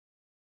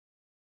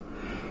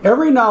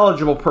Every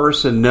knowledgeable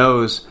person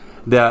knows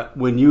that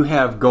when you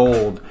have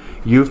gold,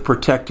 you've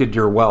protected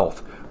your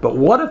wealth. But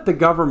what if the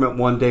government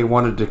one day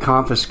wanted to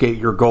confiscate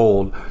your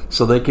gold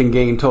so they can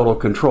gain total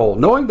control,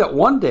 knowing that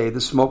one day the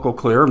smoke will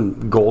clear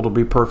and gold will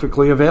be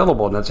perfectly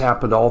available, and that's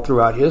happened all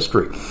throughout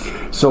history.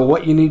 So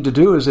what you need to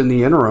do is, in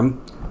the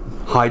interim,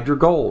 hide your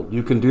gold.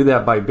 You can do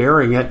that by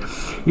burying it.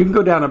 You can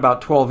go down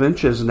about 12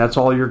 inches, and that's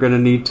all you're going to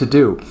need to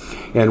do.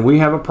 And we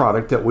have a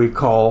product that we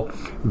call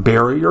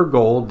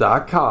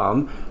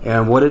buryyourgold.com,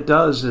 and what it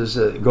does is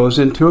it goes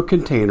into a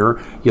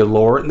container. You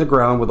lower it in the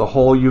ground with a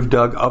hole you've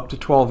dug up to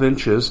 12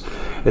 inches.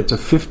 It's a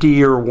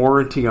 50-year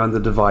warranty on the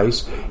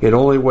device. It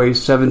only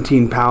weighs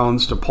 17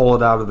 pounds to pull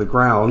it out of the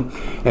ground,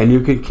 and you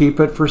can keep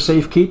it for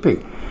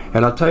safekeeping.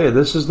 And I'll tell you,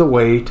 this is the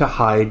way to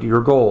hide your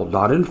gold,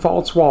 not in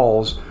false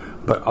walls,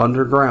 but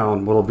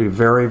underground. Will be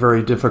very,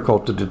 very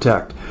difficult to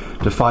detect.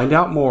 To find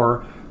out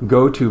more,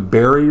 go to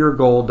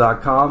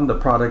buryyourgold.com. The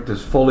product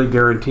is fully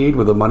guaranteed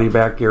with a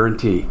money-back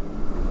guarantee.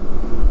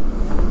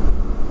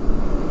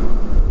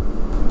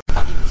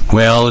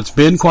 Well, it's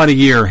been quite a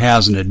year,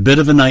 hasn't it? Bit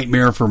of a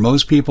nightmare for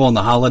most people, and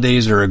the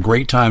holidays are a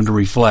great time to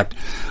reflect,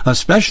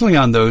 especially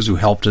on those who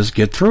helped us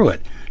get through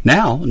it.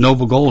 Now,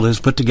 Noble Gold has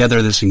put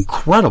together this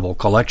incredible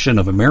collection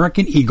of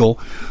American Eagle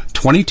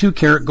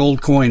 22-karat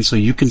gold coins, so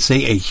you can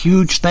say a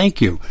huge thank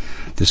you.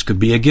 This could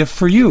be a gift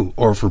for you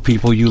or for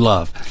people you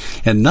love.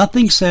 And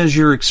nothing says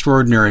you're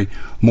extraordinary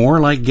more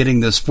like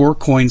getting this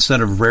 4-coin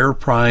set of rare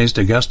prized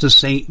Augustus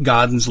St.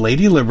 Gaudens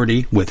Lady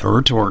Liberty with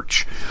her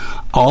torch.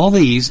 All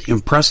these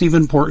impressive,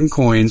 important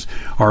coins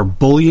are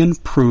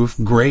bullion-proof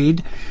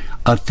grade,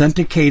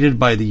 authenticated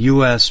by the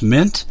U.S.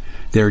 Mint.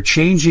 They're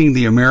changing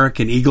the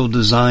American Eagle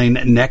design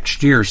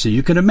next year, so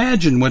you can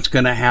imagine what's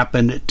going to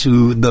happen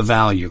to the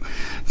value.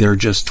 There are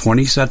just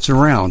 20 sets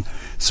around,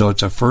 so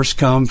it's a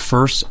first-come,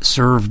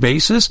 first-served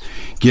basis.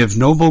 Give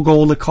Noble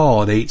Gold a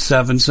call at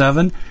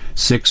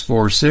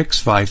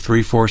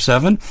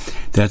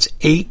 877-646-5347. That's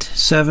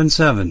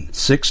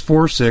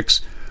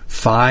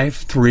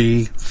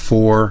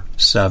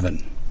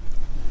 877-646-5347.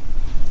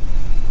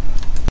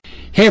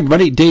 Hey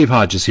everybody, Dave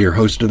Hodges here,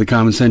 host of The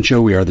Common Sense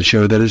Show. We are the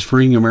show that is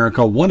freeing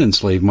America one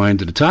enslaved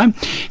mind at a time.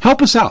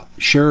 Help us out.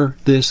 Share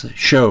this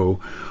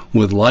show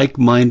with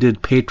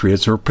like-minded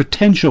patriots or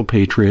potential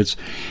patriots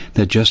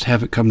that just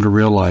haven't come to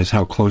realize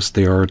how close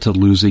they are to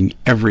losing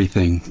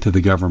everything to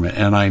the government,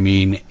 and I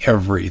mean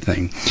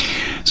everything.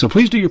 So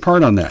please do your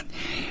part on that.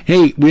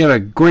 Hey, we have a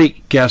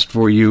great guest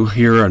for you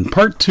here on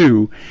part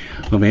 2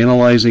 of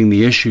analyzing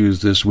the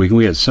issues this week.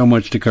 We had so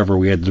much to cover,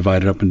 we had to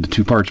divide it up into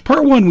 2 parts.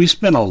 Part 1, we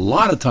spent a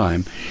lot of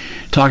time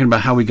talking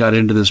about how we got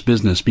into this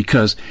business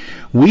because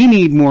we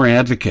need more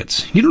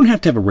advocates. You don't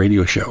have to have a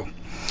radio show,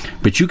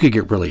 but you could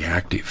get really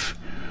active.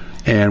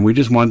 And we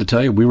just wanted to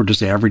tell you, we were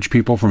just average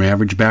people from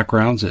average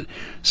backgrounds that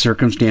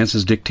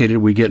circumstances dictated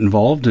we get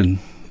involved, and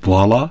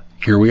voila,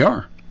 here we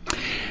are.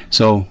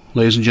 So,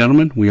 ladies and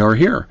gentlemen, we are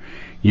here.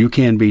 You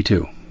can be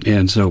too.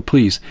 And so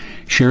please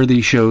share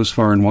these shows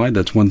far and wide.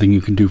 That's one thing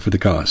you can do for the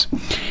cause.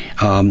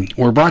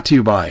 We're brought to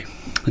you by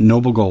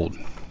Noble Gold.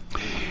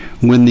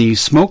 When the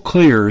smoke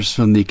clears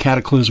from the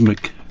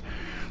cataclysmic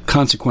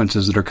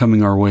consequences that are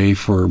coming our way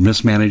for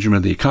mismanagement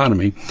of the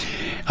economy,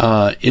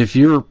 if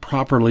you're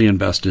properly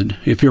invested,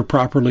 if you're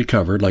properly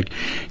covered, like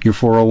your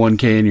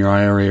 401k and your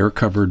IRA are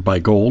covered by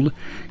gold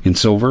and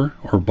silver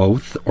or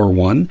both or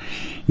one,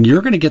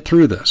 you're going to get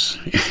through this.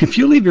 If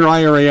you leave your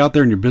IRA out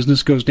there and your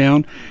business goes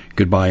down,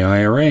 goodbye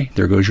IRA,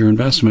 there goes your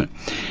investment.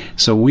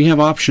 So we have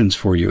options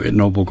for you at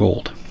Noble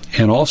Gold.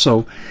 And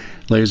also,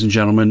 ladies and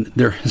gentlemen,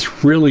 there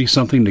is really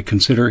something to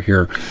consider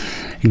here.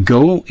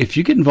 If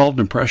you get involved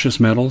in precious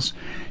metals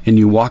and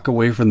you walk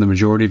away from the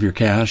majority of your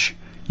cash,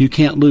 you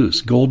can't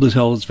lose. Gold has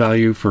held its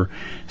value for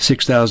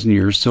 6,000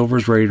 years.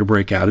 Silver's ready to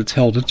break out. It's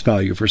held its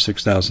value for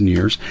 6,000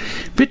 years.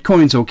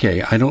 Bitcoin's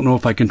okay. I don't know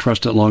if I can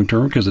trust it long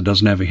term because it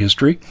doesn't have a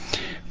history.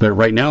 But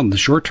right now, in the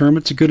short term,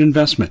 it's a good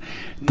investment.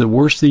 The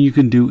worst thing you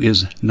can do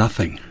is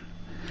nothing.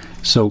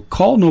 So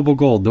call Noble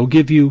Gold. They'll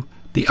give you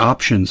the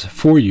options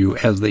for you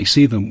as they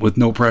see them with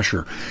no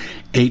pressure.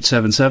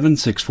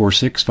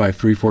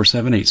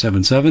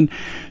 877-646-5347,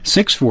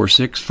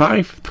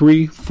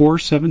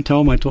 877-646-5347. Tell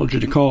them I told you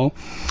to call.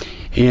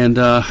 And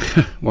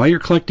while you're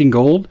collecting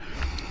gold,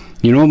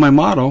 you know my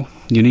motto,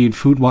 you need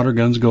food, water,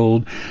 guns,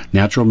 gold,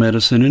 natural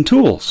medicine, and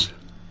tools.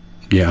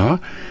 Yeah?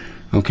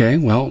 Okay,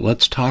 well,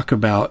 let's talk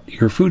about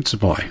your food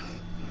supply.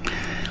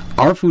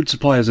 Our food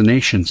supply as a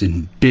nation's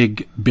in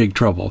big, big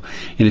trouble.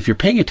 And if you're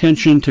paying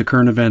attention to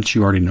current events,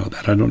 you already know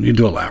that. I don't need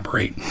to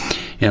elaborate.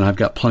 And I've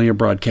got plenty of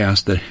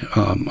broadcasts that,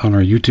 on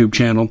our YouTube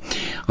channel,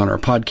 on our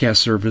podcast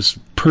service,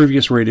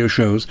 previous radio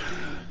shows.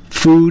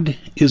 Food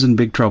is in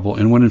big trouble.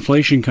 And when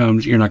inflation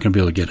comes, you're not going to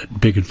be able to get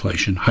it. Big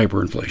inflation,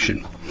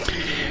 hyperinflation.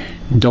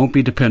 Don't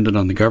be dependent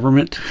on the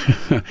government.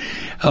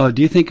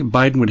 Do you think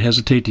Biden would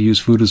hesitate to use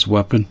food as a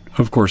weapon?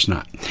 Of course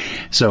not.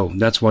 So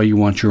that's why you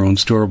want your own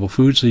storable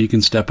food so you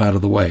can step out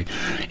of the way.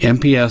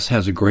 MPS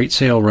has a great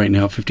sale right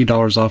now,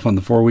 $50 off on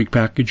the 4-week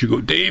package. You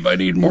go, Dave, I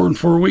need more than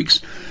 4 weeks.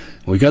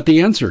 We got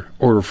the answer.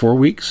 Order 4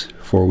 weeks,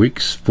 4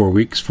 weeks, 4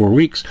 weeks, 4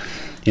 weeks.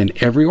 And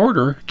every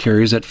order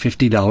carries at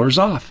 $50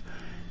 off.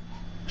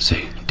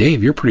 Say,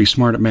 Dave, you're pretty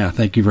smart at math.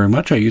 Thank you very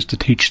much. I used to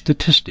teach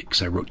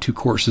statistics. I wrote 2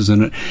 courses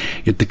in it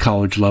at the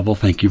college level.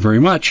 Thank you very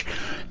much.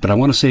 But I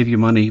want to save you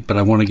money, but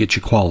I want to get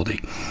you quality.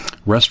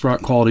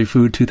 Restaurant quality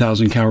food,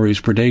 2,000 calories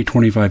per day,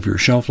 25-year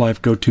shelf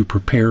life. Go to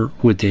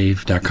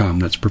preparewithdave.com.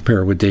 That's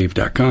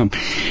preparewithdave.com.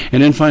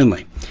 And then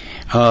finally,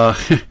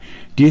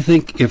 do you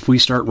think if we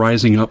start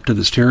rising up to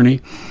this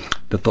tyranny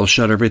that they'll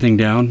shut everything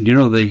down? You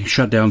know, they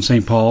shut down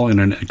St. Paul in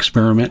an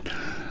experiment.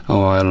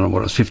 Oh, I don't know what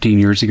it was, 15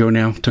 years ago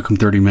now. It took them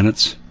 30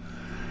 minutes.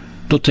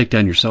 They'll take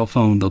down your cell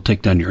phone. They'll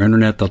take down your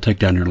internet. They'll take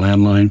down your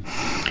landline.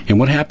 And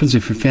what happens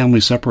if your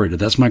family's separated?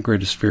 That's my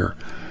greatest fear.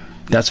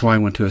 That's why I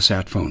went to a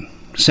sat phone.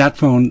 Sat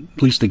phone,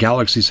 at least the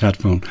Galaxy sat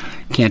phone,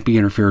 can't be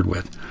interfered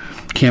with,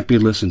 can't be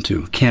listened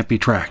to, can't be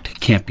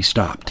tracked, can't be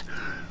stopped.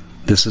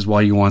 This is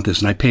why you want this.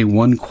 And I pay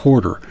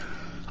 1/4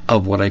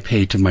 of what I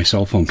pay to my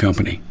cell phone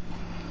company.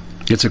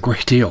 It's a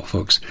great deal,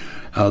 folks.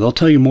 They'll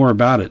tell you more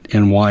about it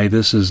and why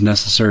this is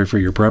necessary for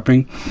your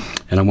prepping.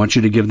 And I want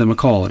you to give them a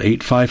call at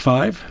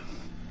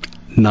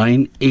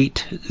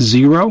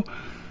 855-980-5830,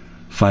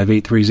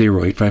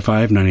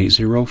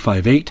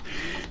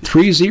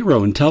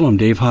 855-980-5830, and tell them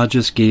Dave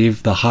Hodges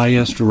gave the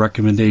highest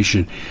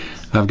recommendation.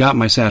 I've got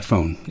my sat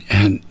phone,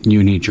 and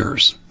you need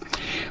yours.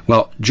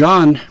 Well,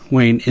 John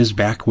Wayne is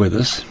back with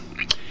us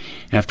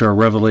after our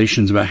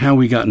revelations about how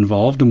we got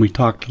involved, and we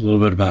talked a little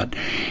bit about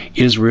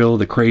Israel,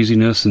 the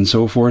craziness, and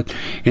so forth.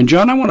 And,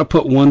 John, I want to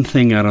put one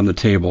thing out on the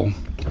table,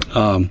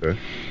 Okay.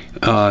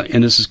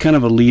 And this is kind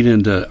of a lead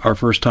into our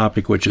first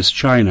topic, which is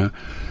China.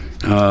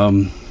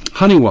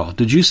 Honeywell.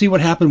 Did you see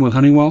what happened with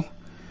Honeywell?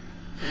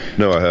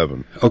 No, I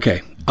haven't.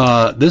 Okay.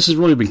 This has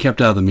really been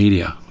kept out of the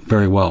media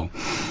very well.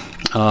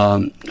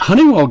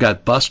 Honeywell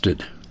got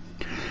busted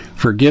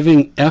for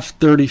giving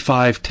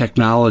F-35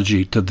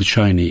 technology to the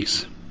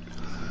Chinese.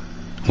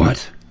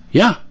 What?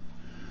 Yeah.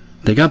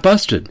 They got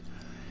busted.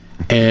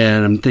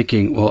 And I'm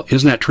thinking, well,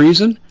 isn't that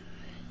treason?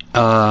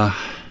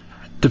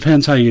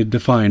 Depends how you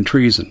define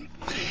treason.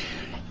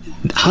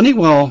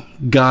 Honeywell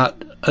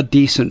got a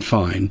decent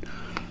fine.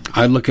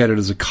 I look at it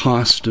as a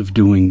cost of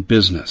doing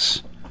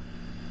business.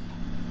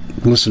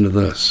 Listen to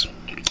this.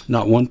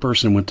 Not one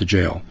person went to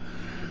jail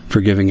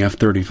for giving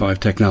F-35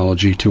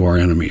 technology to our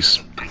enemies.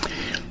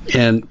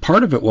 And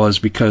part of it was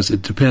because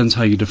it depends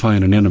how you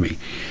define an enemy.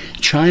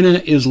 China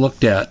is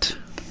looked at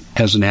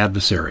as an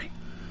adversary,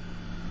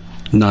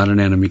 not an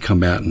enemy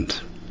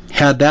combatant.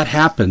 Had that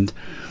happened,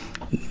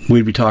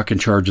 we'd be talking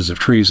charges of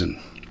treason.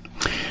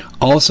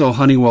 Also,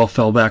 Honeywell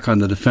fell back on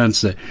the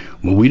defense that,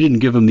 well, we didn't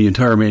give them the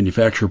entire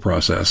manufacture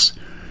process.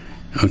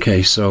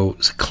 Okay, so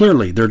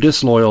clearly they're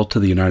disloyal to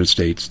the United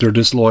States. They're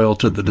disloyal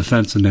to the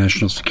defense and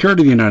national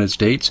security of the United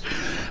States,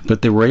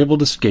 but they were able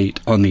to skate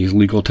on these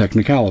legal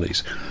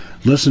technicalities.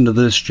 Listen to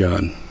this,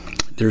 John.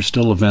 They're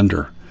still a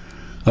vendor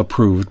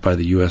approved by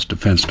the U.S.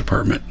 Defense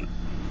Department.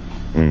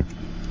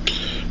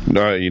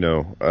 No,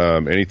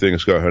 anything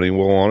that's got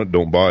Honeywell on it,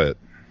 don't buy it.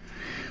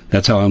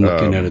 That's how I'm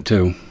looking at it,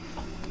 too.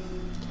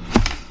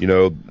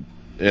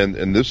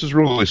 And this is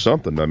really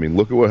something. I mean,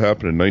 look at what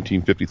happened in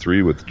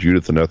 1953 with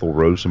Judith and Ethel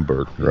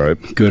Rosenberg, right?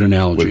 Good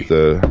analogy.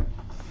 With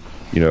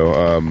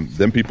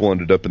them people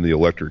ended up in the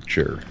electric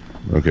chair.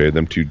 Okay,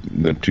 them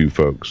two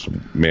folks,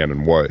 man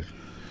and wife.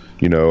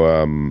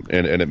 And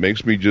it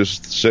makes me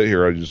just sit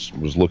here. I just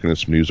was looking at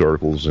some news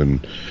articles,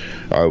 and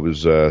I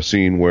was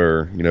seeing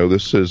where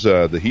this is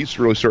the heat's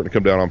really starting to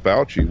come down on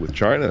Fauci with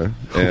China,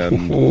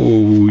 and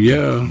oh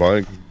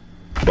yeah,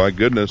 by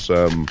goodness,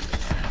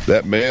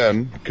 that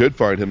man could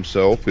find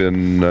himself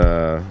in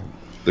the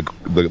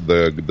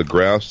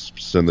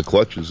grasps and the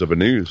clutches of a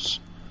noose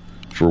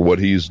for what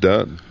he's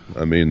done.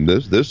 I mean,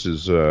 this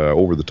is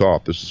over the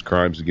top. This is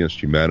crimes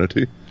against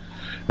humanity.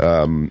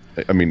 I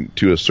mean,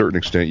 to a certain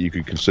extent, you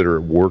could consider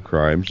it war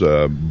crimes,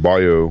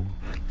 bio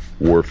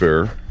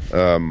warfare.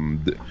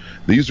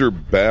 These are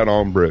bad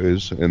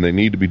hombres, and they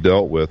need to be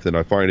dealt with. And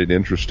I find it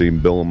interesting,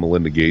 Bill and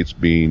Melinda Gates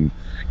getting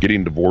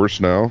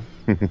divorced now.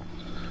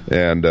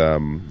 And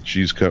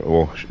she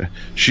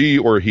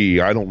or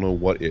he, I don't know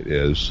what it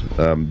is.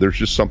 There's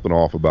just something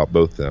off about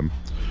both them.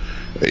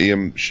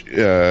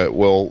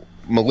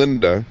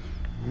 Melinda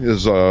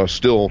is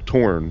still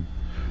torn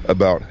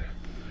about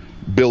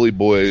Billy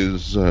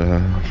Boy's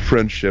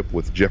friendship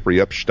with Jeffrey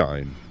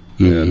Epstein.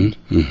 And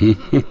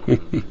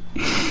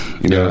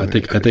I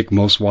think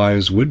most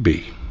wives would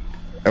be.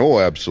 Oh,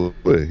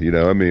 absolutely.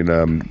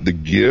 The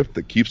gift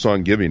that keeps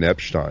on giving,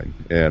 Epstein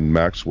and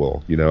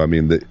Maxwell. They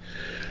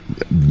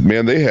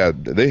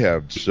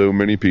had so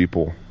many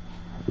people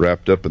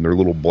wrapped up in their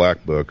little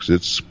black books.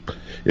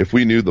 If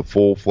we knew the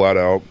full, flat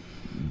out,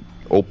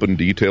 open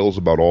details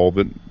about all of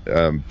it,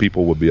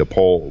 people would be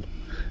appalled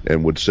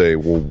and would say,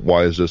 well,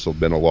 why has this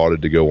been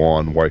allotted to go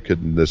on? Why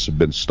couldn't this have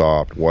been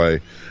stopped?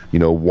 Why?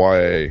 With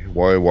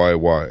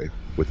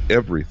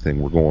everything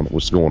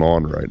what's going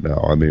on right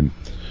now. I mean,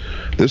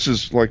 this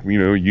is like,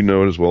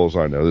 it as well as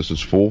I know, this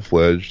is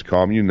full-fledged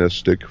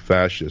communistic,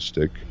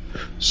 fascistic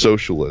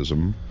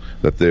socialism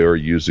that they are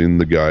using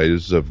the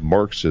guise of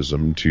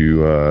Marxism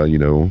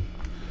to,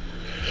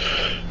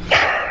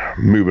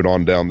 move it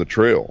on down the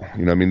trail.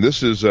 I mean,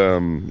 this is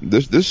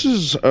this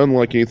is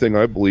unlike anything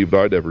I believed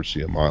I'd ever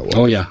see in my life.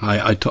 Oh yeah,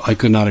 I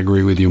could not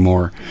agree with you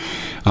more.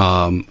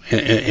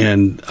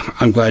 And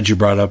I'm glad you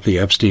brought up the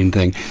Epstein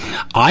thing.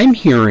 I'm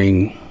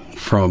hearing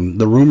from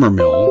the rumor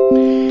mill,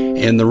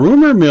 and the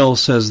rumor mill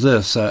says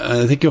this.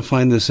 I think you'll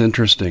find this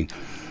interesting,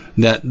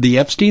 that the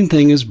Epstein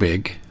thing is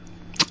big,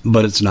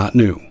 but it's not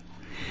new.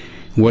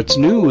 What's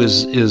new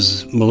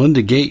is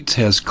Melinda Gates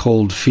has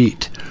cold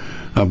feet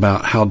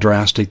about how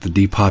drastic the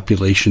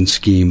depopulation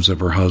schemes of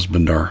her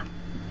husband are.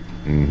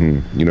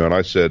 Mm-hmm. And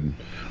I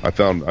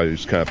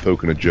was kind of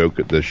poking a joke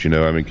at this,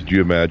 I mean, could you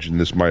imagine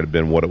this might have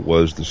been what it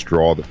was, the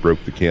straw that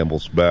broke the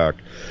camel's back?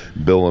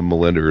 Bill and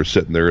Melinda are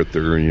sitting there at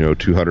their,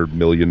 $200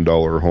 million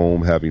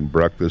home having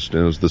breakfast,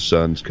 and as the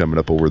sun's coming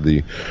up over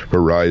the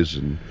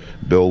horizon,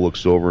 Bill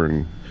looks over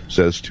and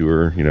says to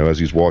her, as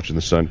he's watching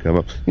the sun come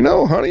up,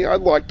 honey, I'd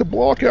like to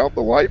block out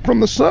the light from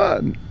the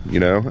sun,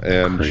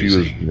 and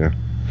Crazy. She was,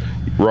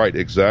 right,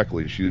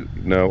 exactly.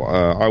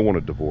 I want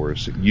a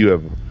divorce. You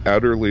have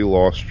utterly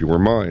lost your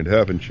mind,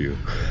 haven't you?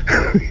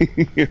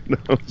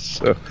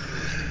 So,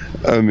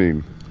 I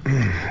mean,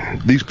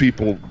 these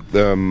people,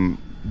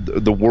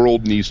 the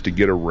world needs to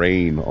get a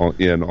rein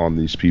on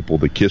these people,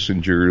 the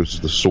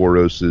Kissingers, the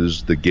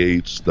Soroses, the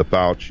Gates, the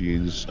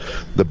Faucis,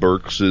 the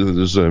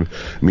Birxes. I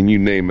mean, you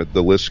name it,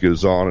 the list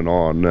goes on and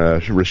on.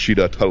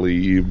 Rashida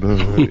Tlaib,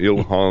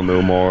 Ilhan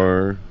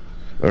Omar,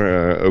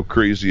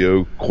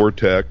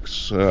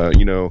 Ocasio-Cortez,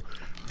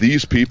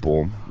 these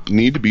people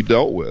need to be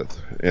dealt with.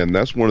 And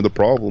that's one of the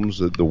problems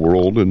that the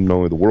world, and not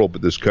only the world,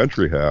 but this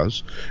country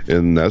has.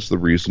 And that's the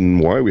reason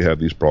why we have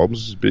these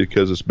problems, is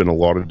because it's been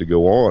allotted to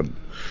go on.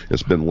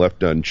 It's been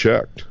left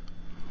unchecked.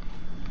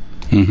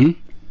 Mm-hmm.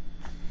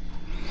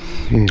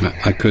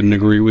 I couldn't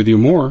agree with you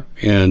more.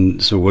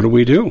 And so what do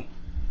we do?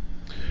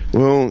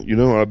 Well,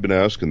 I've been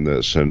asking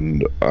this,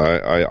 and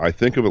I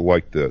think of it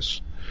like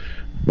this.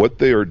 What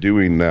they are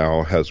doing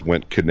now has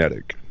went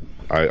kinetic.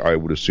 I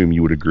would assume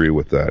you would agree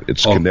with that.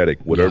 It's kinetic.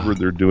 Whatever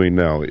they're doing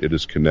now, it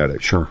is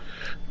kinetic. Sure.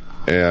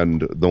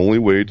 And the only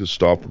way to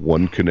stop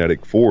one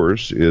kinetic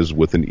force is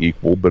with an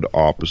equal but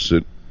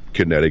opposite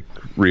kinetic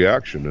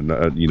reaction. And,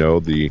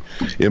 the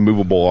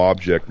immovable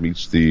object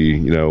meets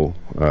the,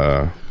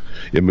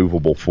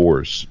 immovable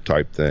force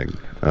type thing.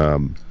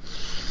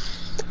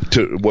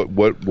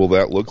 What will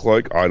that look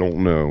like? I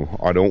don't know.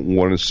 I don't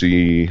want to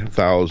see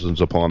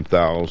thousands upon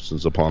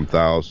thousands upon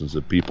thousands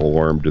of people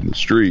armed in the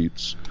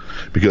streets,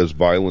 because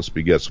violence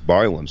begets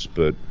violence.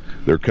 But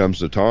there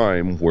comes a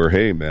time where,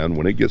 hey, man,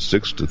 when it gets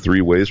 6 to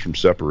 3 ways from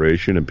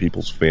separation and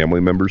people's family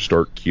members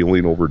start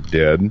keeling over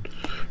dead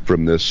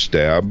from this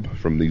stab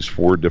from these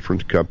 4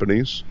 different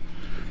companies,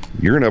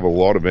 you're going to have a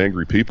lot of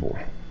angry people.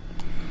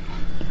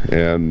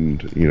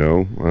 And,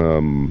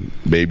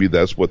 maybe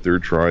that's what they're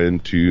trying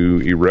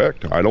to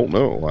erect. I don't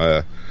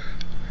know.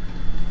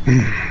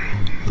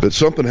 But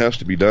something has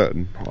to be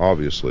done,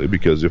 obviously,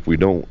 because if we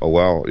don't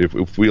allow,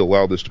 if we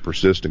allow this to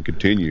persist and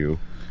continue,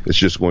 it's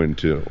just going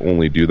to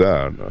only do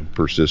that,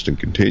 persist and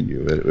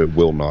continue. It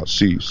will not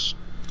cease.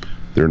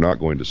 They're not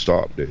going to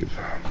stop, Dave.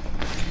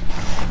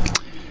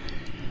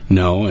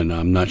 No, and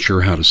I'm not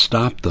sure how to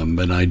stop them,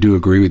 but I do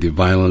agree with you.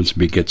 Violence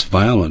begets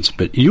violence.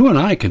 But you and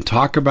I can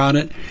talk about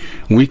it.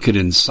 We could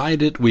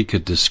incite it. We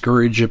could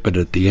discourage it. But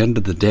at the end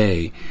of the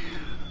day,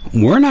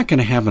 we're not going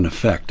to have an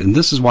effect. And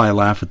this is why I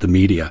laugh at the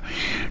media.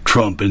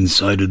 Trump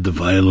incited the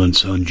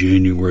violence on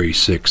January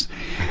 6th.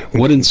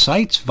 What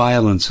incites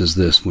violence is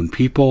this. When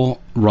people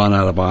run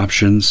out of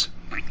options,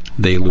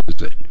 they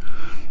lose it.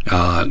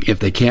 If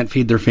they can't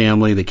feed their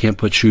family, they can't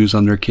put shoes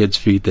on their kids'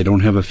 feet, they don't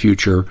have a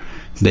future,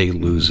 they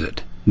lose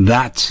it.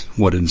 That's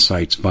what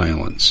incites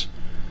violence.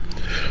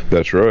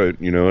 That's right.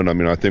 And I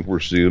mean, I think we're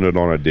seeing it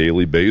on a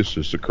daily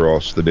basis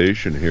across the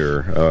nation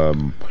here.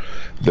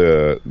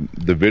 The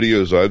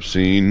videos I've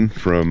seen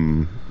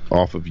from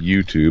off of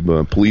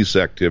YouTube, Police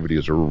Activity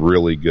is a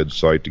really good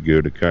site to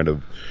go to kind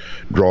of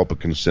draw up a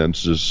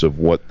consensus of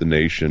what the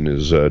nation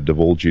is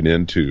divulging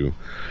into.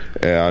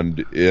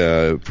 And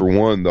for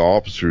one, the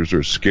officers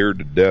are scared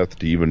to death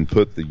to even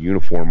put the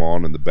uniform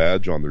on and the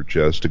badge on their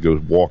chest to go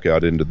walk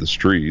out into the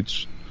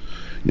streets.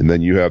 And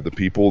then you have the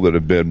people that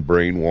have been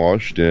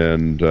brainwashed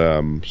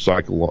and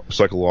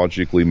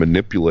psychologically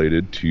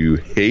manipulated to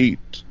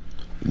hate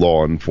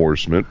law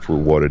enforcement for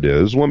what it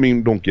is. Well, I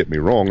mean, don't get me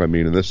wrong. I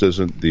mean, and this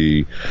isn't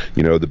the,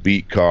 the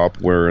beat cop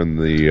wearing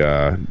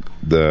the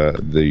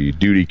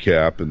duty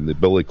cap and the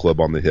billy club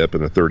on the hip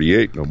and a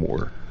 38 no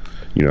more.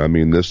 I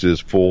mean, this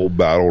is full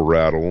battle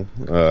rattle,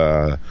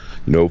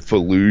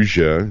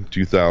 Fallujah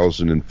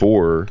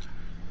 2004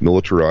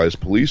 militarized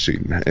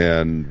policing,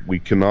 and we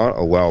cannot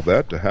allow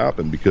that to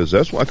happen, because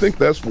I think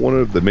that's one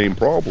of the main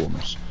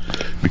problems.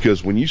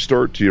 Because when you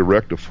start to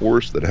erect a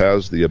force that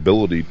has the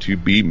ability to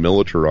be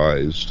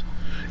militarized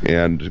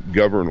and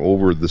govern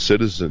over the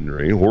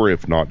citizenry, or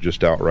if not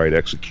just outright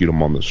execute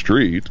them on the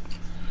street,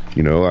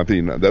 I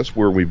mean, that's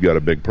where we've got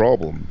a big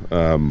problem.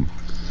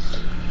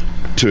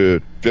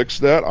 To fix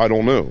that, I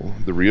don't know.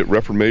 The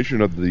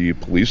reformation of the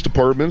police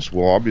departments,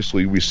 well,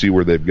 obviously we see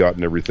where they've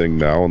gotten everything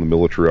now and the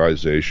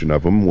militarization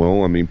of them.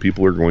 Well, I mean,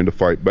 people are going to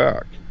fight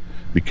back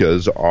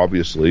because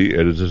obviously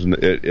it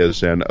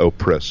is an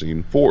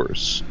oppressing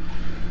force.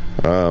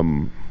 I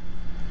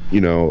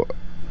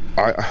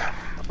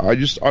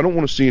don't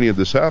want to see any of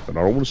this happen.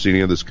 I don't want to see any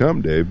of this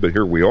come, Dave, but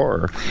here we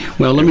are.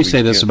 Well, let me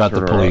say this about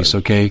the police,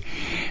 okay?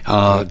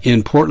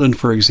 In Portland,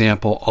 for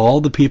example, all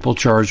the people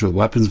charged with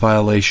weapons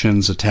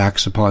violations,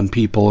 attacks upon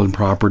people and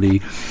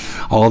property,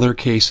 all their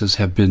cases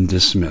have been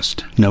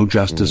dismissed. No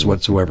justice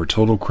whatsoever.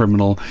 Total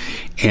criminal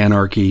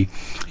anarchy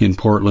in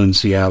Portland,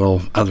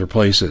 Seattle, other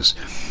places.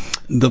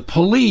 The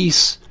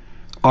police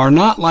are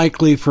not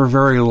likely for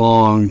very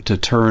long to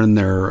turn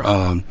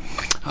on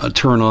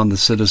the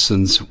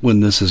citizens when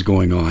this is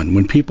going on.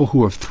 When people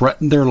who have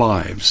threatened their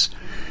lives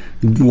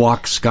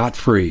walk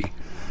scot-free,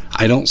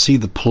 I don't see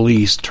the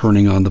police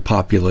turning on the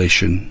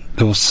population.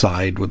 They'll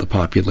side with the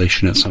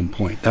population at some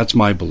point. That's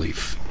my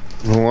belief.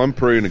 Well, I'm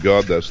praying to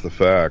God that's the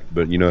fact.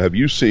 But have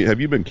you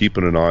been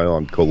keeping an eye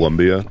on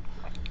Colombia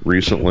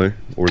recently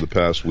or the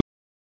past week?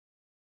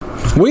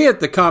 We at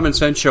the Common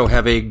Sense Show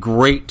have a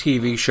great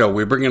TV show.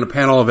 We bring in a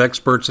panel of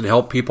experts and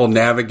help people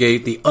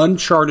navigate the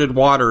uncharted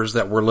waters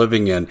that we're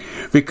living in.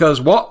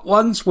 Because what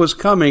once was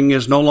coming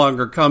is no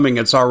longer coming.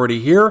 It's already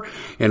here,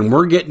 and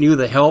we're getting you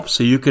the help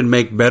so you can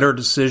make better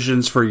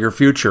decisions for your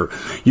future.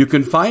 You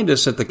can find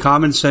us at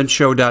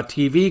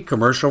thecommonsenseshow.tv,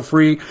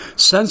 commercial-free,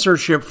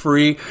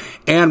 censorship-free,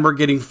 and we're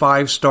getting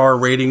 5-star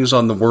ratings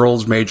on the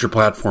world's major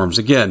platforms.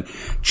 Again,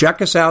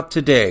 check us out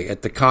today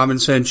at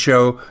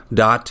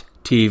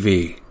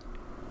thecommonsenseshow.tv.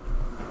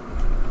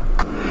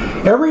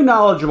 Every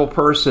knowledgeable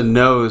person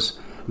knows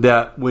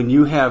that when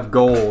you have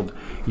gold,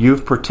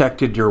 you've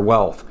protected your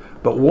wealth.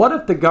 But what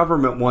if the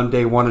government one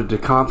day wanted to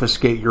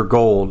confiscate your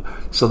gold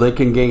so they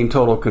can gain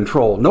total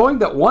control, knowing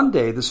that one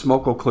day the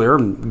smoke will clear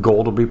and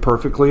gold will be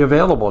perfectly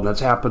available, and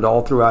that's happened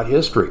all throughout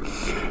history.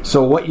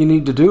 So what you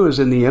need to do is,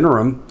 in the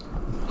interim,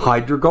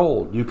 hide your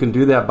gold. You can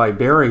do that by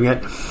burying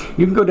it.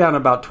 You can go down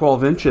about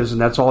 12 inches, and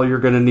that's all you're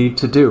going to need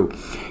to do.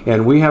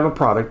 And we have a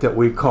product that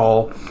we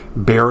call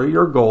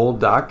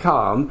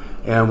buryyourgold.com,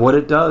 and what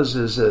it does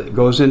is it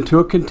goes into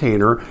a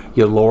container.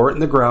 You lower it in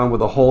the ground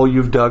with a hole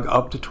you've dug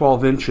up to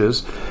 12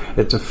 inches.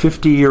 It's a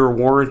 50-year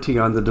warranty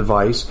on the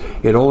device.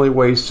 It only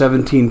weighs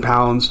 17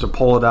 pounds to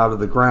pull it out of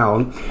the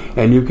ground,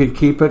 and you can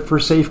keep it for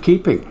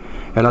safekeeping.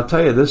 And I'll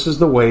tell you, this is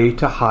the way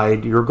to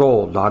hide your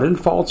gold, not in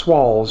false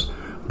walls,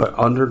 but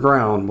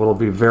underground. Will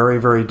be very,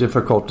 very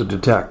difficult to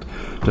detect.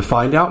 To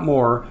find out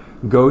more,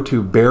 go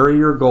to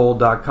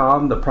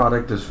buryyourgold.com. The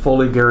product is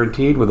fully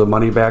guaranteed with a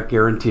money-back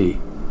guarantee.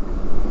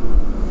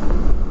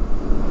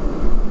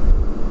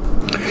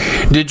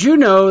 Did you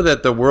know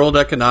that the World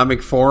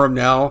Economic Forum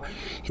now,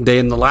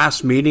 in the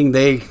last meeting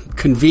they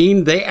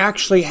convened, they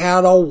actually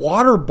had a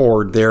water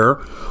board there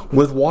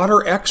with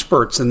water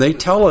experts, and they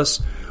tell us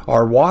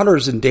our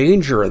water's in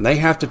danger and they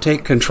have to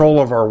take control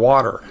of our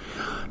water.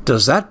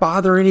 Does that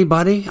bother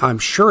anybody? I'm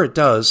sure it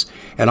does.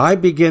 And I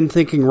begin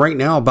thinking right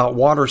now about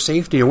water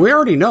safety. And we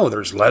already know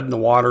there's lead in the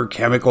water,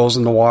 chemicals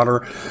in the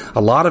water.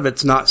 A lot of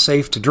it's not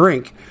safe to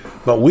drink.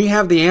 But we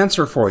have the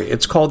answer for you.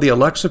 It's called the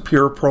Alexa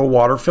Pure Pro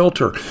Water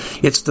Filter.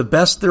 It's the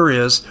best there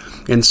is,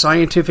 and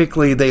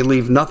scientifically they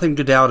leave nothing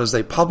to doubt as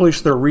they publish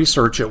their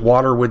research at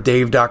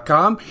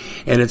waterwithdave.com,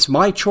 and it's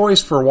my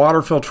choice for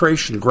water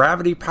filtration.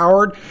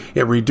 Gravity-powered,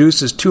 it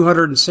reduces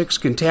 206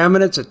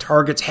 contaminants, it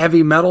targets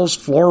heavy metals,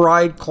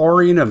 fluoride,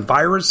 chlorine, and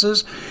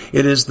viruses.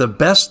 It is the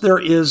best there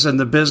is in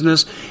the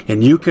business,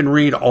 and you can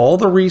read all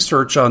the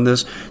research on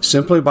this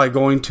simply by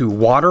going to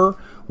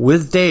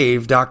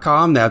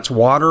waterwithdave.com. That's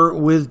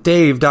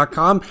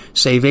waterwithdave.com.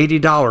 Save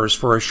 $80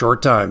 for a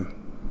short time.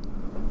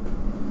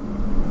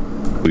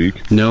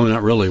 No,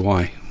 not really.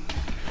 Why?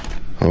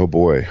 Oh,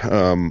 boy.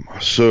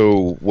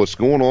 So what's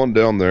going on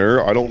down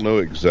there, I don't know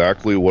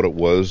exactly what it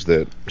was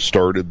that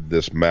started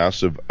this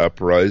massive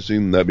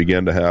uprising that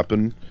began to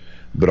happen,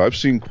 but I've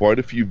seen quite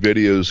a few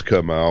videos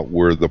come out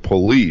where the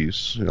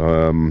police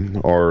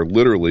are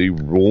literally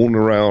rolling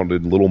around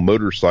in little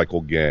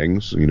motorcycle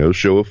gangs,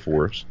 show of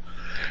force.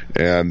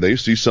 And they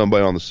see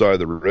somebody on the side of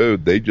the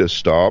road, they just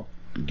stop,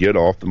 get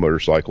off the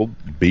motorcycle,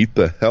 beat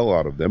the hell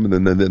out of them, and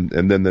then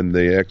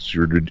they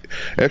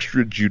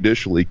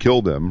extrajudicially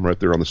kill them right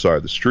there on the side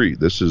of the street.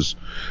 This is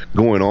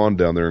going on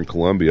down there in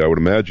Colombia, I would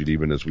imagine,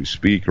 even as we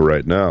speak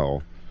right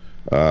now.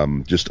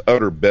 Just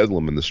utter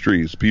bedlam in the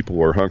streets.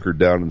 People are hunkered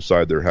down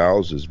inside their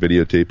houses,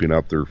 videotaping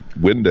out their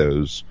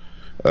windows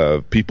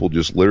of people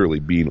just literally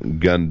being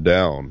gunned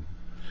down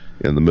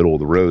in the middle of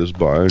the road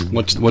by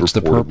what's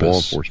the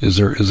purpose? Is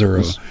there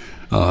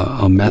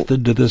a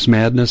method to this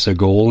madness, a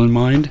goal in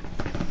mind?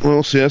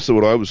 Well, see, that's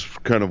what I was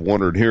kind of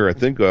wondering here. I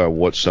think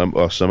what some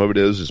of it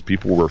is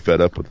people were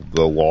fed up with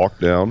the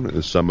lockdown,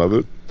 is some of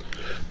it.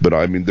 But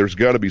I mean, there's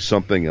got to be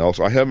something else.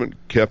 I haven't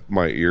kept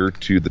my ear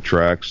to the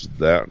tracks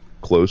that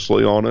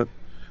closely on it,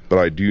 but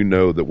I do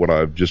know that what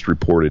I've just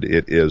reported,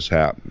 it is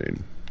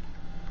happening.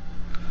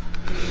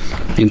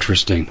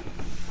 Interesting.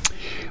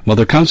 Well,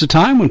 there comes a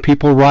time when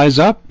people rise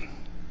up.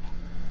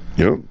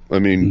 I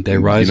mean, they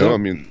rise up. I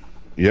mean,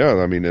 yeah,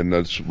 I mean, and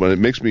that's when it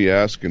makes me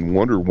ask and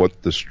wonder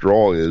what the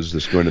straw is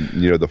that's going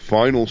to, the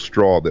final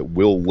straw that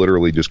will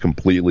literally just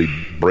completely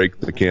break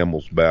the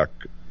camel's back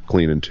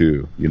clean in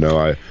two.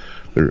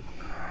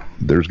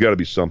 There's got to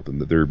be something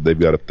that they've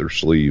got up their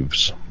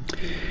sleeves.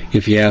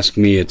 If you ask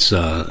me, it's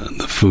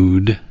the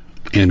food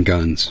and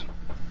guns.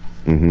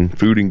 Mm-hmm.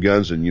 Food and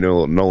guns, and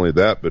not only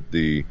that, but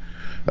the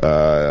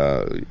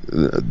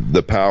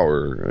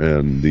power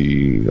and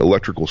the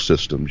electrical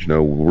systems.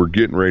 We're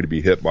getting ready to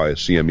be hit by a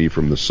CME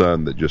from the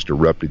sun that just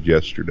erupted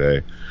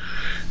yesterday.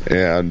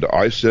 And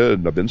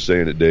I've been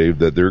saying it, Dave,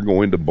 that they're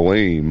going to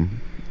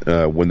blame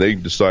when they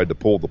decide to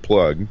pull the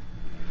plug.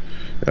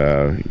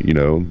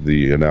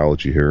 The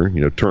analogy here,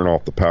 turn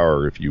off the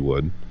power, if you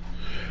would.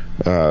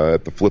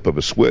 At the flip of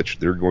a switch,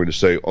 they're going to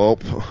say, "Oh,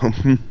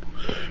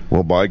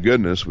 well, by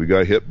goodness, we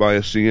got hit by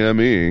a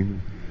CME."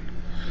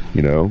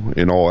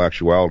 In all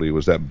actuality, it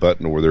was that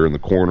button over there in the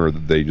corner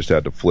that they just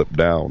had to flip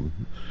down.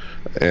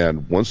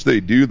 And once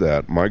they do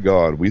that, my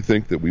God, we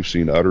think that we've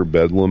seen utter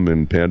bedlam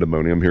and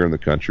pandemonium here in the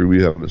country.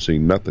 We haven't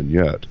seen nothing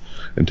yet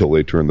until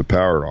they turn the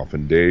power off.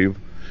 And Dave,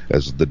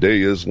 as the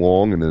day is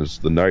long and as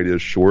the night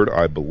is short,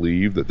 I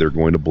believe that they're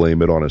going to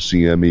blame it on a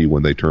CME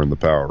when they turn the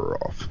power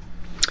off.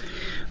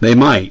 They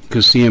might,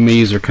 because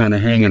CMEs are kind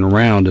of hanging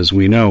around, as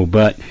we know.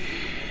 But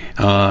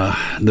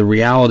the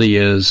reality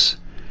is,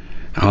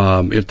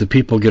 if the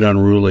people get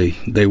unruly,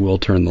 they will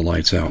turn the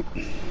lights out.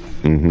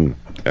 Mm-hmm.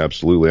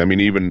 Absolutely. I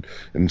mean, even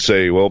and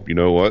say, well, you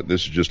know what?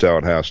 This is just how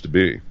it has to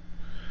be.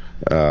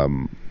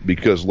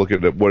 Because look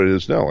at what it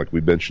is now. Like we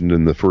mentioned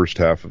in the first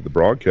half of the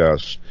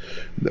broadcast,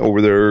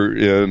 over there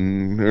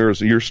in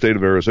your state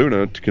of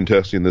Arizona,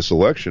 contesting this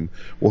election.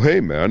 Well, hey,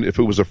 man, if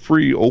it was a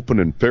free, open,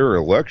 and fair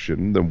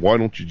election, then why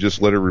don't you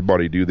just let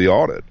everybody do the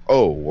audit?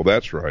 Oh, well,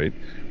 that's right.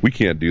 We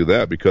can't do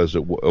that because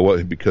it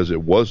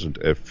wasn't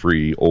a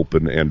free,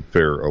 open, and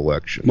fair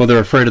election. Well, they're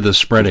afraid of the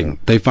spreading. Yeah.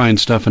 They find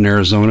stuff in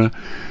Arizona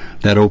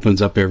that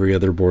opens up every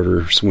other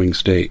border swing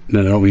state.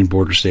 No, I don't mean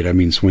border state. I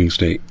mean swing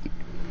state.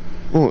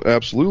 Well,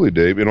 absolutely,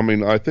 Dave. And I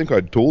mean, I think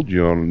I told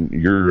you on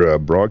your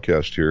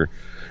broadcast here,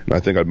 and I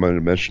think I might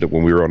have mentioned it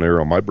when we were on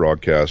air on my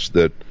broadcast,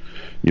 that,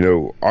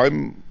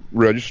 I'm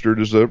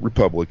registered as a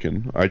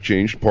Republican. I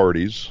changed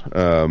parties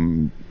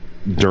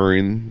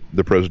during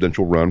the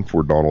presidential run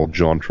for Donald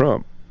John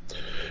Trump.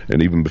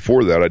 And even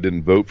before that, I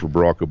didn't vote for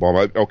Barack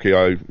Obama.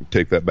 I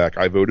take that back.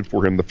 I voted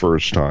for him the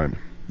first time,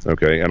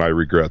 okay, and I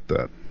regret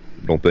that.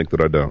 Don't think that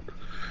I don't.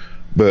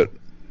 But,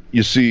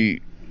 you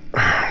see,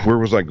 where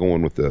was I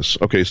going with this?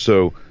 Okay,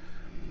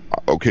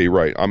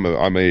 right.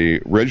 I'm a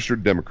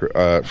registered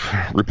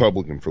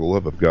Republican, for the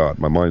love of God.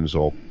 My mind is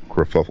all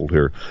kerfuffled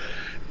here.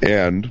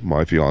 And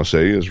my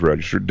fiance is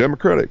registered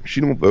Democratic.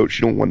 She don't vote.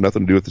 She don't want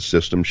nothing to do with the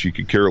system. She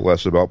could care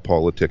less about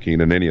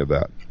politicking and any of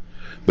that.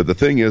 But the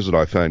thing is that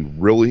I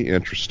find really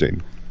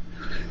interesting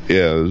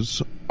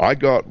is I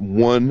got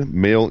one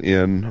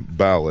mail-in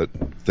ballot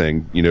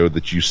thing,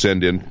 that you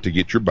send in to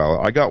get your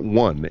ballot. I got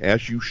one,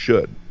 as you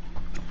should.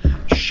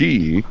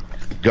 She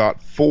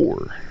got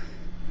 4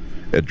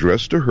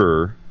 addressed to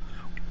her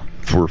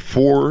for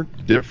 4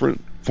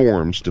 different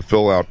forms to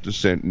fill out to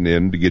send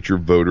in to get your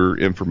voter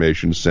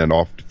information sent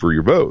off for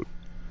your vote.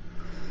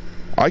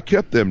 I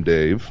kept them,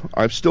 Dave.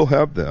 I still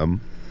have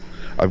them.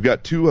 I've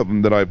got 2 of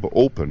them that I've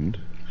opened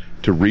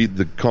to read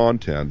the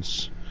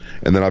contents,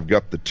 and then I've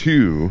got the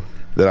 2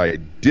 that I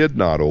did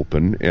not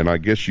open, and I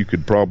guess you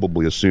could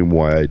probably assume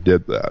why I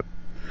did that.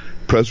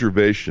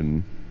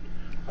 Preservation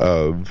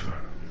of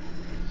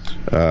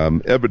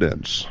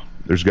evidence.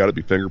 There's got to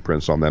be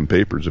fingerprints on them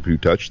papers of who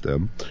touched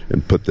them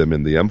and put them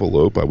in the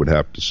envelope, I would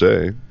have to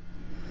say.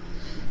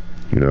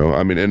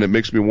 I mean, and it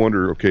makes me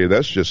wonder, okay,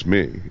 that's just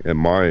me and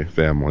my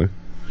family.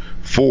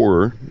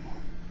 4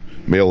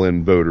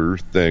 mail-in voter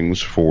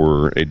things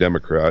for a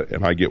Democrat,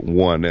 and I get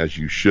 1, as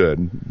you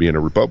should, being a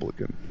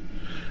Republican.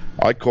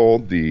 I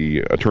called the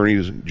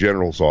Attorney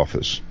General's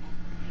office.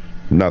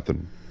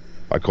 Nothing.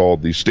 I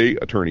called the State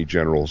Attorney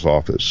General's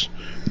office.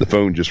 The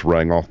phone just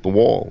rang off the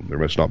wall. There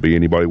must not be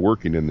anybody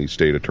working in the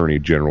State Attorney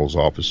General's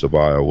office of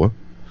Iowa.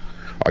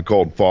 I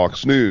called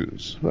Fox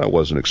News. I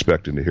wasn't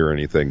expecting to hear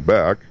anything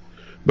back,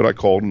 but I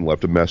called and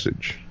left a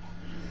message.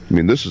 I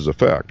mean, this is a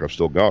fact. I've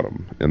still got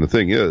them. And the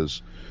thing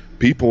is,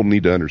 people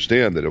need to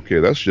understand that, okay,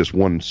 that's just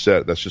one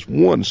set. That's just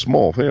one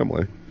small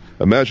family.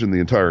 Imagine the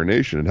entire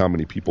nation and how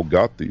many people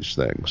got these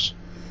things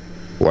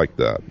like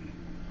that.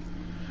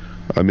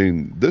 I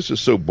mean, this is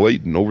so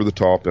blatant, over the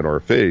top, in our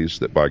face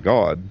that, by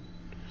God,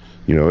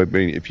 I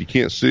mean, if you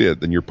can't see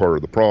it, then you're part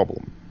of the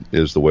problem,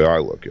 is the way I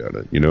look at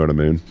it. You know what I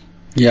mean?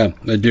 Yeah,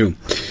 I do.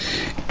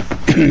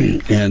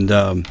 And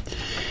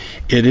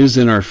it is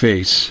in our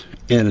face,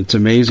 and it's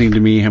amazing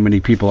to me how many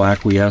people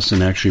acquiesce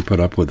and actually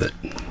put up with it.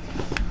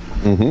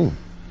 Mm-hmm.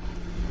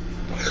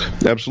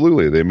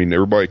 Absolutely. I mean,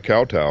 everybody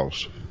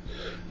kowtows.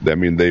 I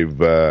mean, they've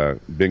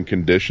been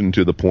conditioned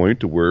to the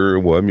point to where,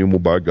 well,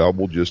 by God,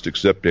 we'll just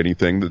accept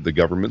anything that the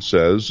government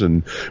says,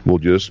 and we'll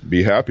just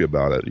be happy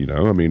about it.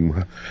 I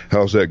mean,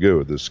 how's that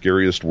go? The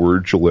scariest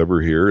word you'll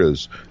ever hear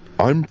is,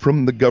 "I'm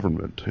from the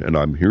government, and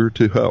I'm here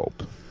to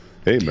help."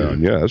 Hey,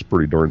 man, yeah, that's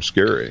pretty darn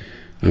scary.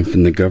 I'm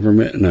from the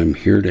government, and I'm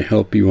here to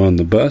help you on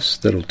the bus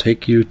that'll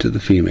take you to the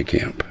FEMA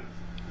camp.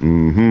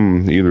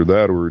 Either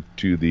that or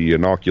to the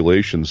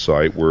inoculation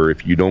site, where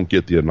if you don't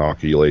get the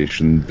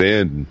inoculation,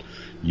 then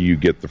you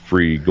get the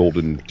free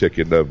golden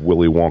ticket of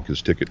Willy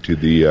Wonka's ticket to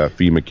the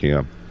FEMA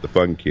camp, the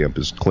fun camp,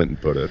 as Clinton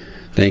put it.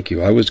 Thank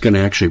you. I was going to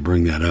actually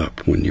bring that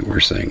up when you were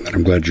saying that.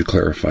 I'm glad you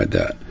clarified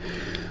that,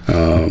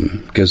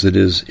 because it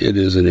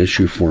is an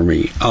issue for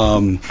me.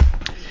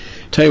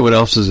 Tell you what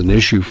else is an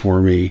issue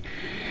for me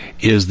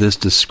is this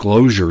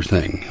disclosure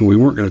thing. We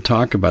weren't going to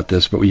talk about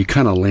this, but you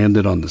kind of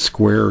landed on the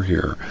square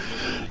here.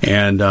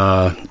 And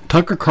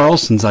Tucker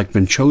Carlson's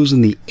been chosen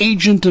the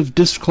agent of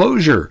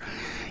disclosure.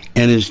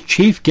 And his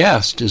chief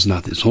guest is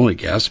not his only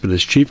guest, but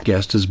his chief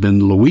guest has been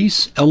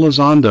Luis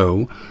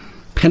Elizondo,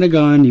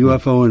 Pentagon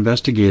UFO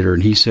investigator.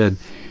 And he said,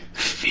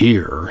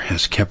 fear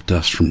has kept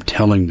us from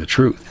telling the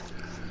truth.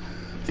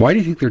 Why do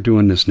you think they're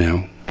doing this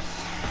now?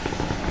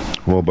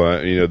 Well,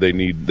 they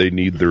need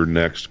their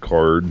next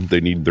card.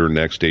 They need their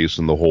next ace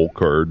in the hole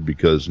card,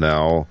 because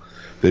now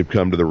they've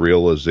come to the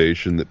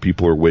realization that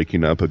people are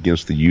waking up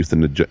against the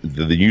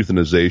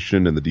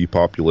euthanization and the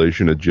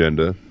depopulation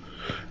agenda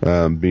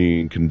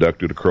being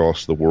conducted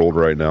across the world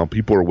right now.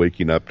 People are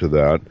waking up to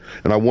that.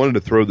 And I wanted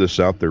to throw this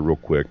out there real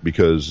quick,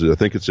 because I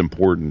think it's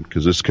important,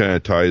 because this kind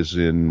of ties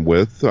in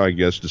with, I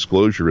guess,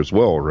 disclosure as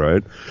well,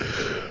 right?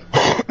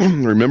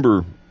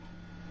 Remember,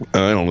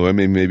 I don't know, I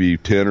mean, maybe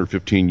 10 or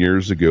 15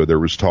 years ago, there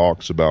was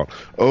talks about,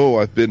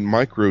 I've been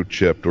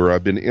microchipped, or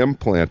I've been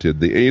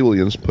implanted. The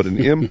aliens put an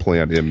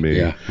implant in me,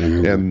 yeah,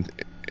 and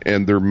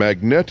they're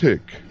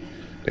magnetic.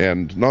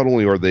 And not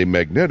only are they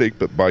magnetic,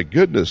 but by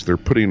goodness, they're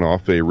putting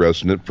off a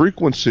resonant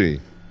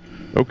frequency.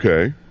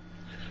 Okay.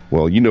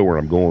 Well, you know where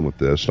I'm going with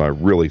this, and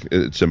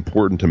it's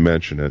important to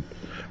mention it.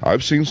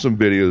 I've seen some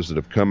videos that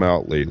have come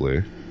out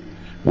lately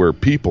where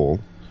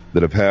people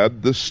that have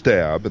had the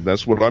stab, and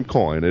that's what I'm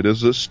calling it,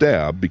 is a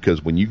stab,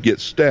 because when you get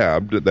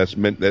stabbed,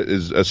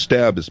 a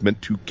stab is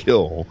meant to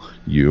kill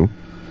you,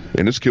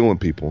 and it's killing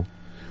people.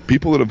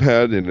 People that have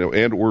had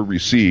and or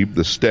received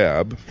the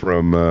stab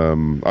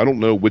from, I don't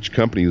know which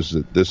companies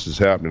that this is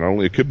happening.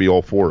 It could be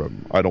all four of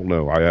them. I don't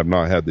know. I have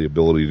not had the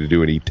ability to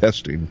do any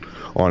testing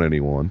on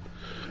anyone.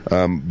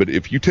 But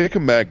if you take a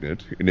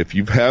magnet, and if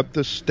you've had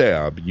the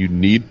stab, you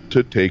need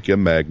to take a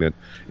magnet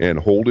and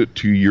hold it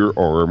to your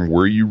arm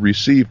where you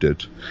received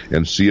it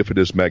and see if it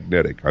is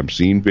magnetic. I'm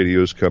seeing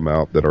videos come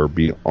out that are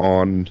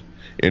beyond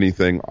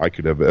anything I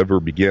could have ever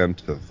began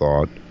to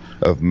thought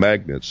of,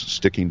 magnets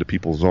sticking to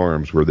people's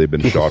arms where they've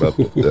been shot up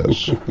with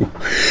this.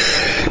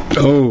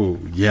 Oh,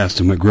 yes,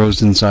 and what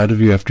grows inside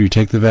of you after you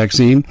take the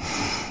vaccine?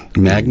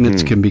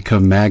 Magnets can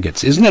become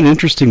maggots. Isn't that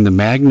interesting? The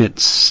magnet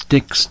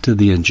sticks to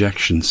the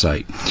injection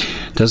site.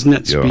 Doesn't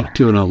that speak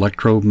to an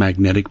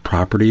electromagnetic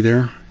property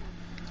there?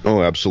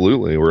 Oh,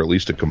 absolutely, or at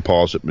least a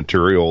composite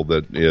material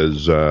that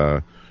is,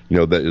 that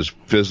is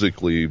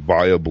physically,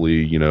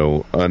 viably,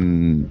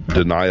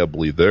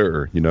 undeniably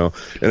there, And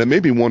it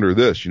made me wonder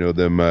this, them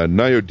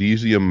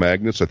neodymium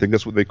magnets, I think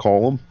that's what they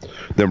call them,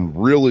 them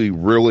really,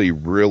 really,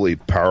 really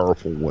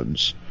powerful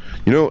ones.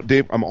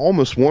 Dave, I'm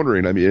almost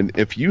wondering, I mean,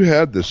 if you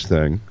had this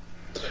thing,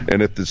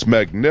 and if it's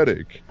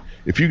magnetic,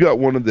 if you got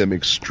one of them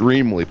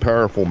extremely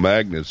powerful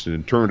magnets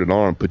and turned it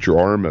on and put your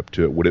arm up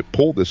to it, would it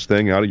pull this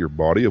thing out of your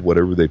body of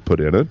whatever they put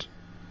in it?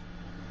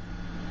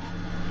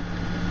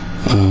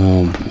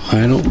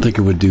 I don't think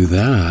it would do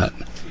that.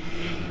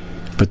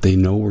 But they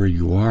know where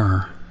you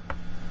are.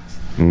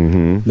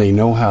 Mm-hmm. They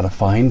know how to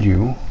find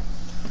you.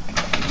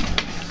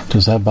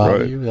 Does that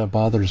bother you? That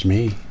bothers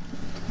me.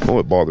 Well,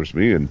 it bothers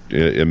me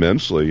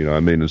immensely. I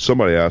mean, and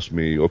somebody asked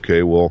me,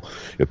 okay, well,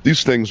 if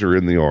these things are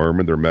in the arm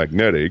and they're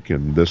magnetic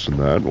and this and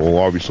that, well,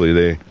 obviously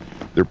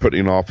they're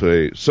putting off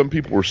some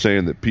people were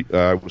saying that,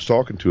 I was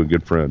talking to a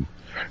good friend,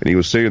 and he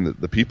was saying that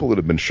the people that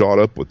have been shot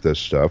up with this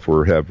stuff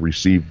or have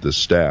received the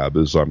stab,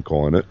 as I'm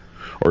calling it,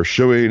 are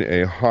showing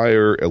a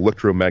higher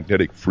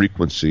electromagnetic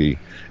frequency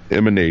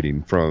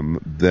emanating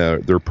from their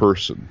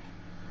person.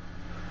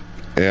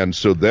 And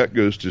so that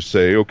goes to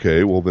say,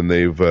 okay, well, then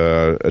they've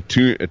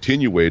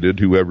attenuated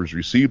whoever's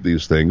received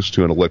these things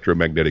to an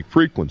electromagnetic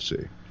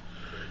frequency.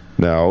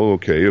 Now,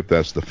 okay, if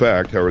that's the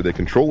fact, how are they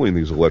controlling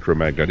these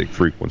electromagnetic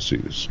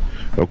frequencies?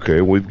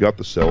 Okay, we've got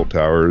the cell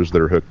towers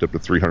that are hooked up to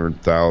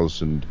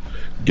 300,000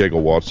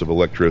 gigawatts of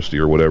electricity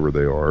or whatever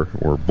they are,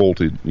 or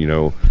voltage,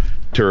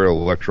 tera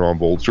electron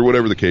volts, or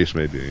whatever the case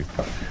may be.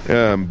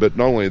 But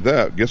not only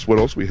that, guess what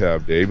else we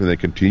have, Dave? And they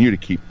continue to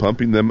keep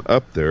pumping them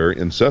up there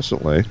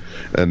incessantly,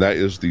 and that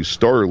is the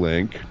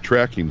Starlink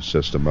tracking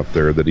system up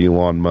there that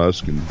Elon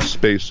Musk and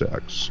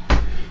SpaceX.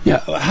 Yeah,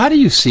 how do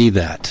you see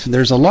that?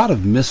 There's a lot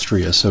of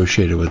mystery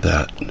associated with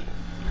that.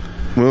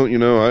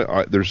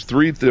 Well, there's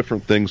three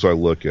different things I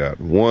look at.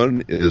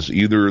 One is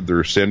either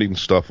they're sending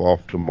stuff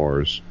off to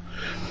Mars,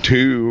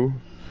 2,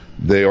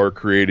 they are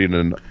creating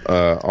an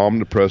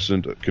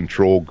omnipresent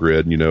control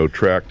grid,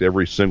 tracked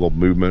every single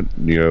movement,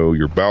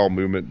 your bowel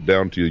movement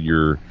down to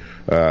your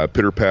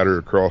pitter-patter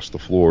across the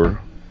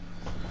floor.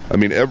 I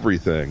mean,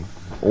 everything.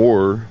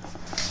 Or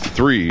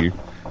 3,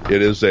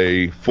 it is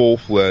a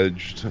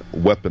full-fledged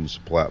weapons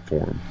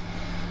platform.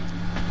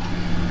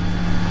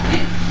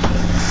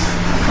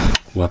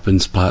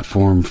 Weapons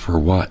platform for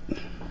what?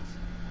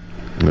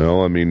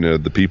 Well, I mean,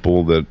 the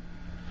people that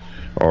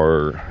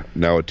are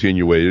now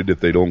attenuated, if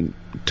they don't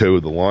toe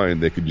the line,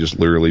 they could just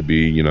literally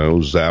be,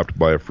 zapped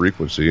by a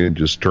frequency and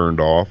just turned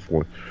off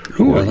or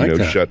I like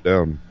that. Shut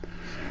down.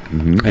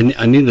 Mm-hmm.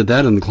 I needed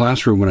that in the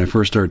classroom when I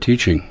first started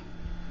teaching.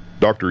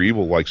 Dr.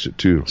 Evil likes it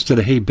too. Instead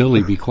of, hey,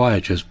 Billy, be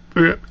quiet, just,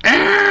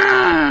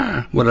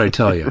 ah! What did I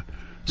tell you?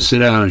 Sit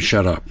down and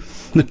shut up.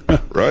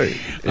 Right.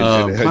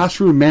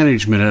 Classroom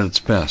management at its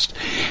best.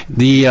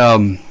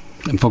 And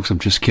folks, I'm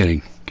just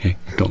kidding. Okay,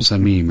 don't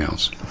send me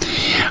emails.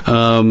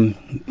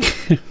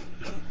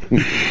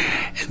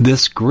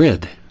 This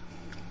grid.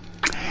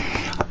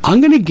 I'm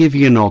going to give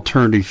you an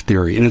alternative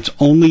theory, and it's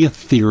only a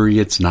theory.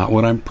 It's not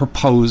what I'm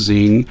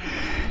proposing.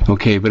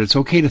 Okay, but it's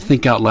okay to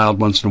think out loud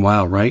once in a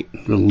while, right?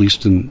 At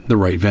least in the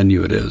right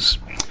venue it is.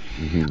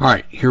 Mm-hmm. All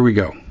right, here we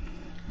go.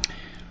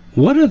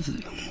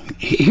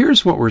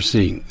 Here's what we're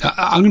seeing.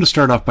 I'm going to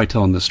start off by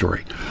telling this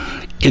story.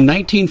 In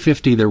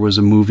 1950, there was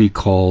a movie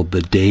called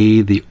The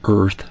Day the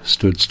Earth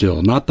Stood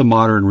Still. Not the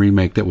modern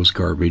remake that was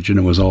garbage, and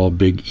it was all a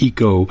big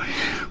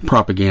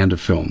eco-propaganda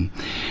film.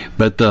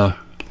 But the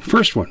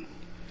first one.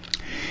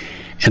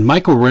 And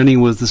Michael Rennie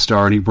was the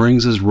star, and he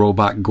brings his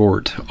robot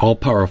Gort,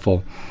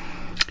 all-powerful,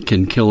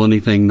 can kill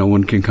anything, no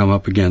one can come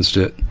up against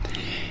it.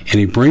 And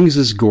he brings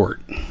his Gort.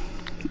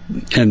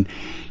 And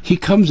he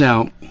comes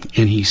out,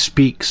 and he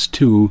speaks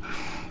to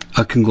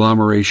a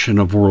conglomeration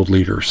of world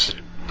leaders.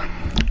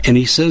 And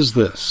he says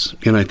this,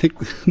 and I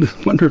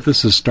wonder if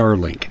this is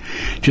Starlink,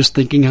 just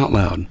thinking out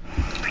loud.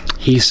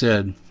 He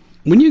said,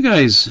 when you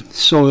guys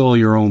soil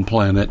your own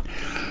planet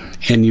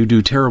and you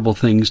do terrible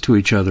things to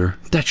each other,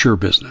 that's your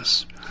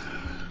business.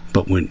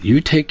 But when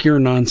you take your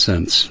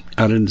nonsense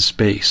out into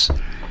space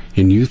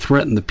and you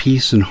threaten the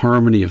peace and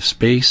harmony of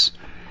space,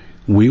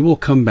 we will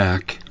come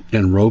back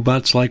and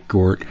robots like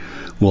Gort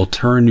will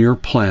turn your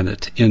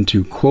planet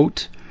into,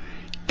 quote,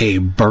 a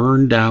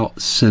burned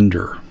out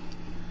cinder.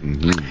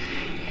 Mm-hmm.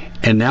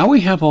 And now we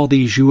have all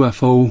these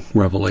UFO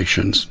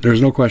revelations.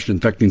 There's no question.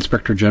 In fact, the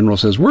Inspector General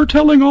says, we're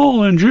telling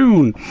all in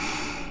June.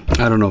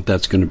 I don't know if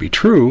that's going to be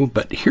true,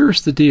 but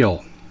here's the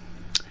deal.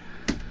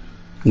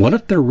 What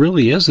if there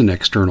really is an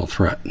external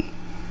threat?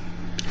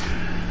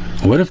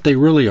 What if they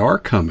really are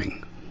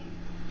coming?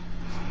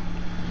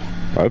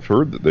 I've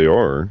heard that they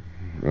are.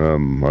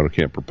 I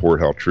can't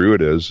purport how true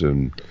it is,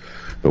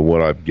 but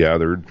what I've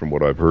gathered from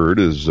what I've heard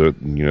is that,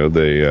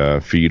 they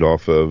feed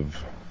off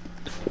of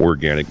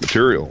organic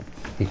material.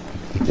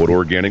 What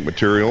organic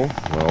material?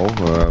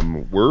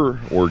 Well, we're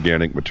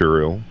organic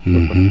material.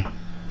 Mm-hmm.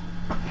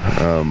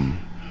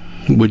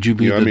 Would you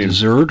be the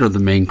dessert or the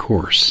main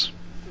course?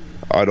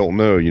 I don't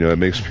know. It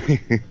makes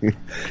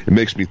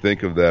me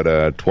think of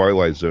that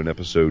Twilight Zone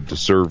episode, To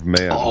Serve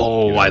Man.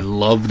 Oh, I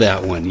love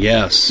that one.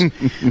 Yes,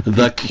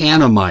 the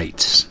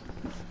Canamites.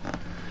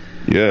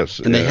 Yes,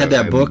 and they had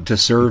that book, To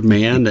Serve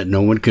Man, that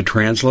no one could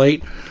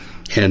translate.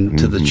 And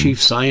to the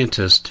chief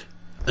scientist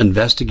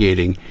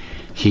investigating,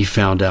 he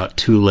found out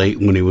too late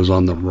when he was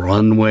on the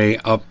runway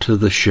up to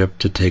the ship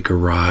to take a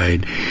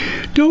ride.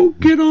 Don't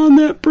get on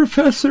that,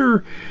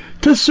 Professor.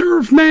 To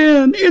Serve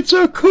Man, it's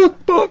a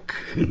cookbook.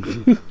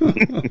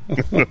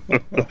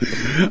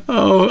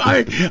 Oh,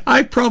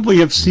 I probably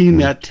have seen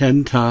that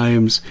 10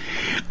 times.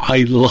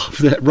 I love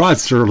that. Rod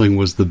Serling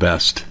was the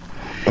best.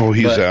 Oh,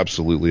 he's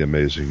absolutely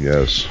amazing,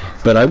 yes.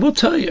 But I will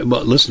tell you,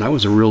 listen, I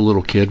was a real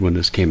little kid when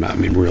this came out. I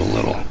mean, real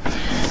little.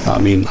 I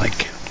mean,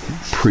 like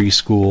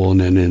preschool and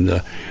then in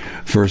the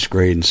first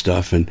grade and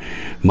stuff. And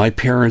my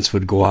parents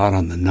would go out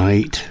on the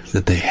night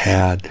that they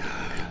had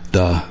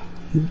the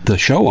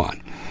show on.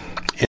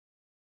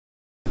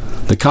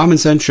 The Common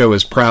Sense Show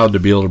is proud to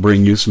be able to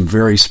bring you some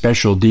very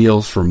special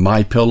deals from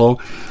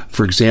MyPillow.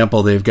 For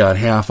example, they've got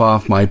half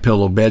off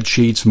MyPillow bed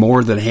sheets,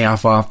 more than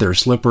half off their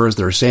slippers,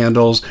 their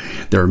sandals,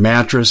 their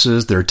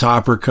mattresses, their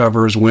topper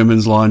covers,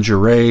 women's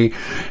lingerie.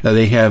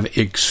 They have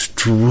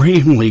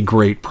extremely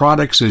great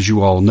products, as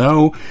you all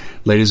know.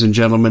 Ladies and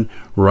gentlemen,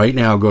 right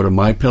now go to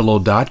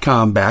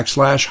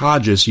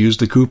mypillow.com/Hodges. Use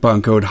the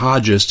coupon code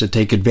Hodges to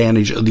take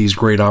advantage of these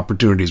great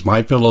opportunities.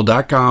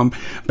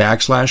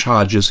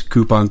 mypillow.com/Hodges,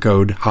 coupon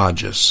code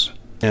Hodges.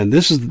 And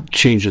this is the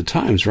change of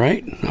times,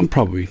 right? I'm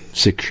probably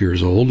 6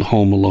 years old,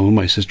 home alone.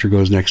 My sister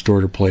goes next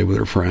door to play with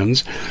her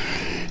friends,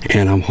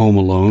 and I'm home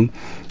alone,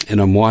 and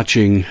I'm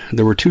watching.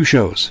 There were 2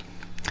 shows,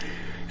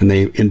 and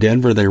in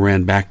Denver they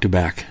ran back to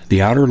back: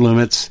 The Outer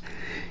Limits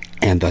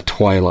and The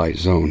Twilight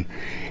Zone.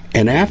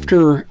 And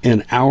after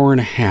an hour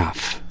and a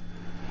half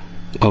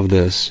of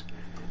this,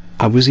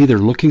 I was either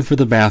looking for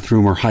the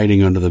bathroom or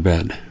hiding under the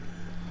bed.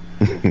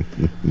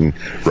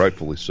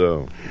 Rightfully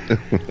so.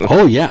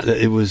 Oh yeah,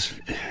 it was,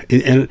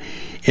 and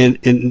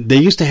they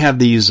used to have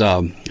these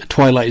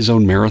Twilight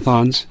Zone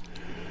marathons.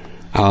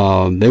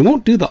 They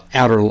won't do the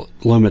Outer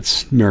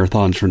Limits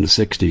marathons from the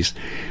 60s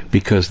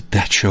because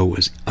that show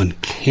was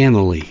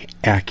uncannily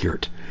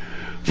accurate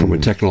from a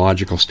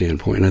technological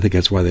standpoint. I think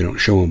that's why they don't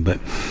show them. But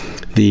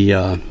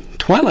the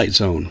Twilight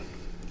Zone,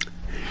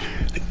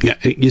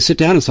 you sit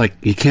down, it's like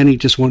you can't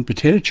eat just one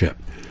potato chip.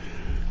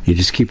 You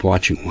just keep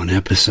watching one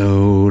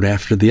episode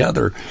after the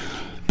other.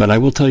 But I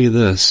will tell you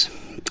this,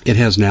 it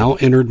has now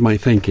entered my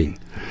thinking.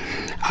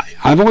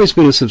 I've always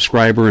been a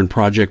subscriber in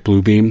Project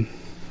Bluebeam.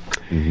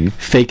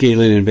 Fake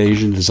alien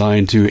invasion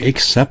designed to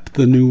accept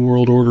the New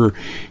World Order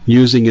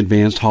using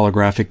advanced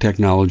holographic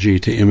technology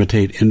to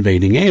imitate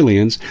invading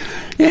aliens,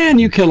 and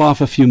you kill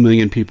off a few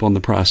million people in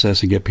the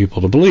process and get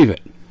people to believe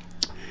it.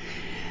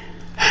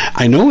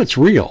 I know it's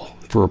real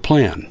for a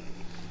plan,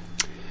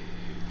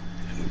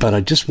 but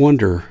I just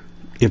wonder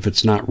if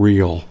it's not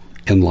real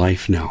in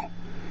life now.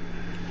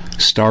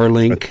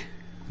 Starlink,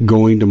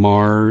 going to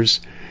Mars,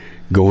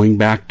 going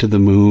back to the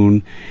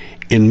moon.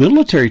 In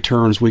military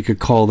terms, we could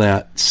call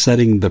that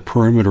setting the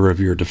perimeter of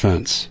your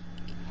defense.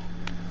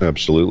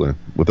 Absolutely,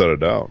 without a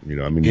doubt. You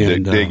know, I mean,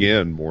 dig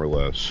in more or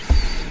less.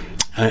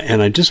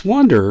 And I just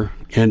wonder.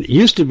 And it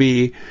used to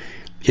be,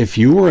 if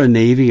you were a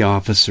Navy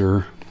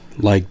officer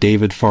like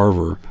David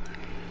Farver,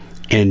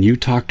 and you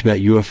talked about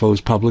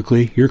UFOs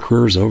publicly, your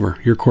career's over.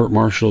 You're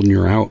court-martialed and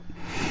you're out.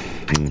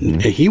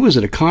 He was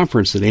at a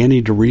conference that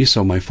Andy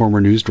DeRiso, my former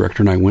news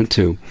director, and I went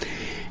to.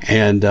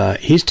 And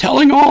he's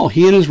telling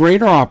he and his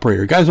radar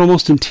operator, guy's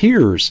almost in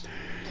tears,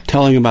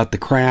 telling about the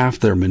craft,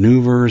 their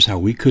maneuvers, how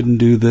we couldn't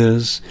do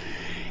this.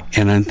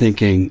 And I'm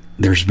thinking,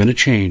 there's been a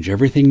change.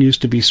 Everything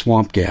used to be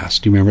swamp gas.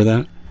 Do you remember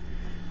that?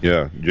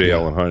 Yeah, J.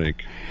 Allen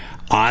Hynek.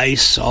 I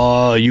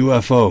saw a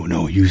UFO.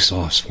 No, you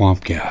saw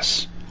swamp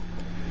gas.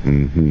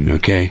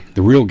 Okay?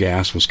 The real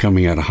gas was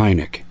coming out of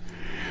Hynek.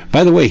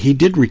 By the way, he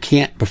did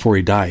recant before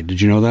he died.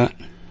 Did you know that?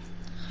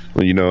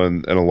 Well, you know,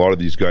 and a lot of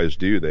these guys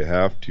do. They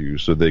have to,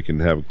 so they can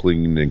have a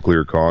clean and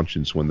clear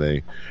conscience when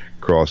they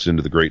cross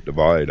into the Great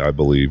Divide, I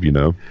believe, you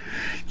know.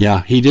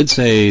 Yeah, he did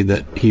say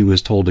that he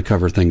was told to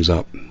cover things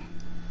up.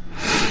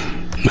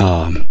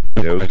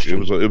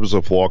 It was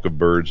a flock of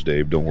birds,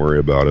 Dave. Don't worry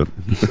about it.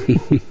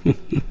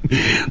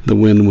 The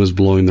wind was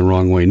blowing the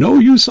wrong way. No,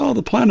 you saw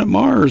the planet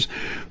Mars,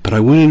 but I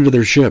went into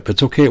their ship.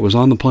 It's okay. It was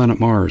on the planet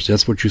Mars.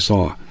 That's what you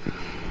saw.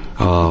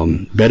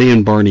 Betty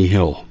and Barney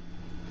Hill.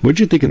 What'd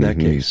you think of that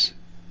case?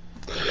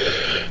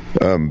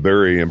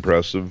 Very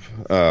impressive.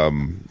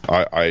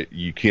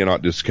 You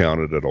cannot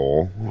discount it at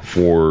all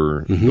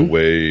for the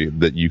way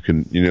that you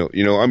can,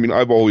 I mean,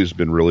 I've always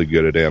been really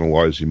good at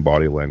analyzing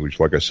body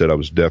language. Like I said, I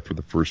was deaf for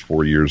the first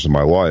 4 years of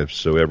my life.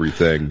 So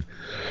everything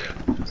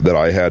that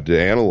I had to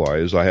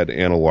analyze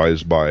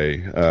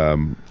by,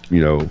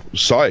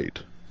 sight.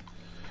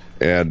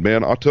 And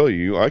man, I'll tell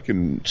you, I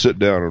can sit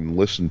down and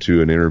listen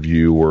to an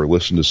interview or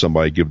listen to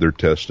somebody give their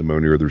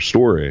testimony or their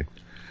story,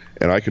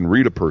 and I can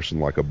read a person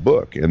like a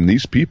book. And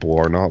these people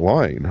are not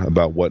lying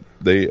about what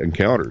they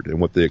encountered and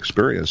what they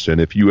experienced. And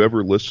if you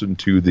ever listen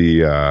to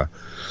the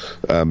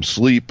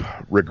sleep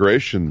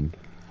regression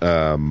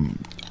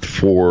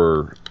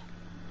for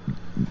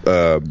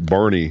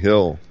Barney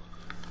Hill,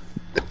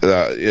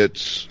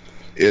 it's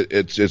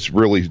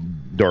really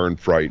darn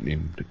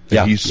frightening.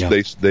 Yeah,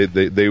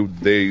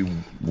 They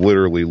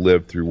literally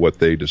lived through what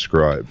they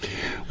described.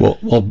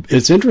 Well,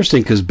 it's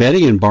interesting because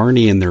Betty and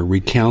Barney, in their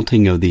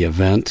recounting of the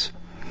event,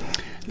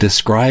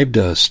 described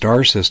a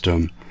star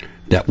system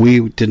that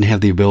we didn't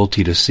have the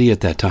ability to see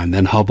at that time.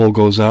 Then Hubble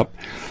goes up,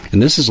 and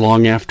this is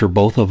long after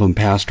both of them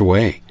passed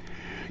away.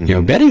 You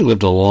know, Betty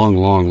lived a long,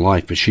 long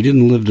life, but she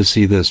didn't live to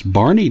see this.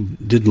 Barney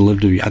didn't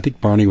live to be, I think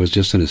Barney was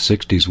just in his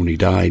 60s when he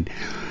died.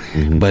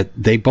 But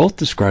they both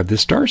described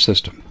this star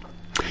system.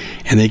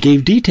 And they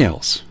gave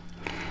details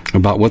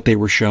about what they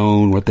were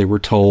shown, what they were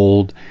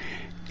told,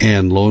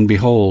 and lo and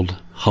behold,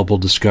 Hubble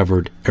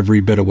discovered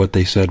every bit of what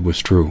they said was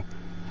true.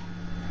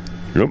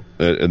 Yep,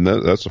 and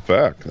that's a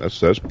fact.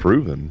 That's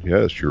proven.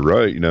 Yes, you're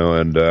right.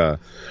 And I'm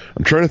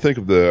trying to think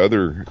of the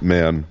other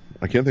man.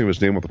 I can't think of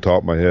his name off the top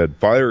of my head.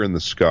 Fire in the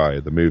Sky,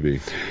 the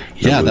movie.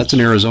 Yeah, that's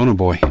an Arizona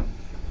boy.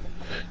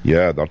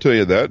 Yeah, I'll tell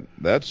you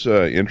that's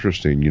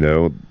interesting.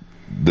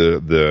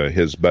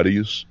 His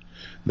buddies,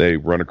 they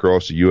run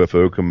across a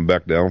UFO coming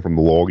back down from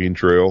the logging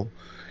trail.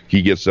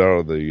 He gets out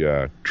of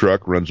the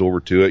truck, runs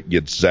over to it,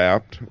 gets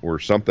zapped, or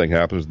something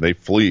happens, and they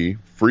flee,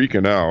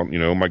 freaking out.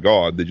 Oh my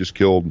God, they just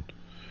killed.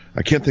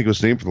 I can't think of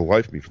his name for the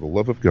life of me, for the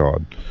love of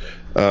God.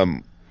 But,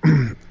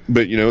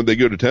 they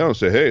go to town and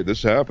say, hey,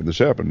 this happened.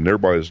 And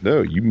everybody's,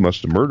 no, you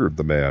must have murdered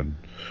the man.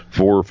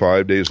 4 or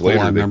 5 days later,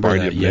 I remember they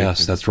find that. him.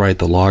 Yes, that's right.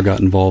 The law got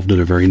involved in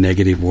a very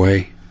negative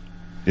way.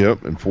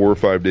 Yep, and 4 or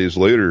 5 days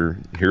later,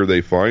 here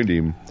they find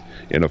him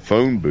in a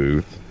phone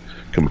booth,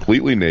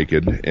 completely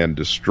naked and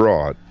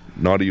distraught,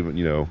 not even,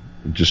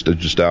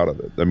 just out of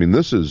it. I mean,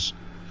 this is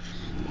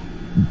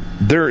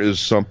there is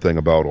something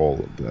about all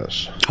of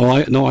this. Oh,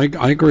 I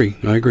agree.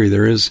 I agree.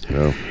 There is.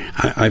 Yeah.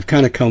 I've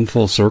kind of come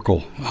full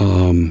circle.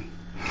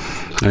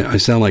 I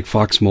sound like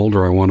Fox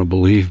Mulder, I want to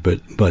believe,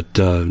 but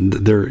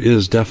there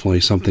is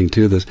definitely something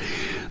to this.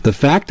 The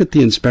fact that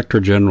the Inspector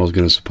General is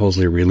going to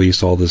supposedly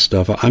release all this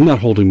stuff, I'm not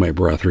holding my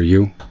breath. Are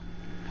you?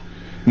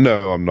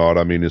 No, I'm not.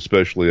 I mean,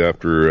 especially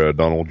after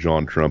Donald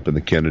John Trump and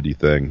the Kennedy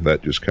thing,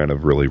 that just kind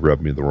of really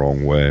rubbed me the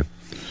wrong way.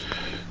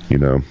 You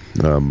know,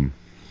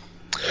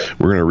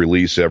 we're going to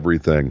release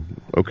everything.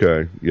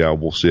 Okay, yeah,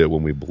 we'll see it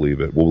when we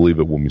believe it. We'll believe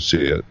it when we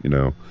see it, you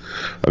know.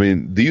 I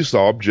mean, these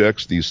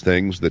objects, these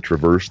things that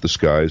traverse the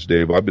skies,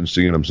 Dave, I've been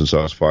seeing them since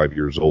I was 5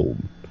 years old.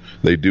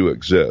 They do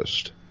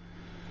exist.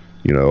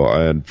 You know,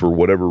 and for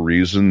whatever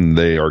reason,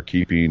 they are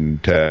keeping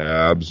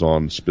tabs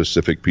on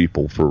specific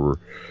people for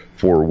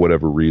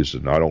whatever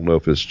reason. I don't know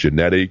if it's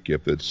genetic,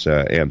 if it's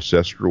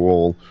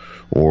ancestral,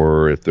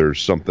 or if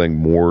there's something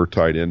more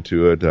tied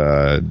into it,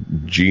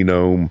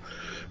 genome.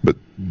 But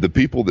the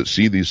people that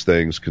see these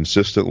things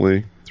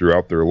consistently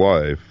throughout their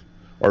life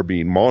are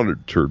being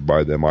monitored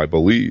by them, I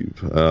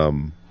believe.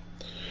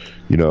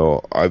 You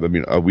know,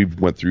 we've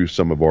went through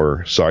some of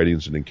our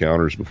sightings and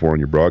encounters before on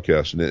your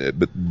broadcast,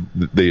 but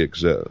they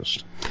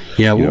exist.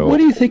 Yeah, well, what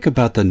do you think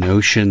about the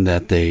notion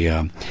that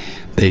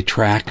they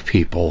track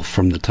people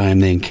from the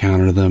time they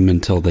encounter them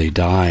until they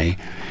die,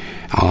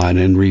 and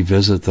then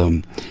revisit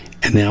them?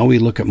 And now we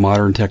look at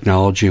modern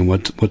technology, and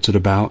what's it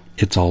about?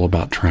 It's all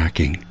about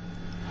tracking.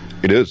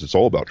 It is. It's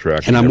all about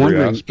tracking. And I'm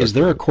wondering, is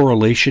there a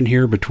correlation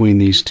here between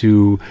these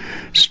two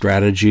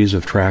strategies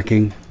of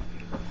tracking?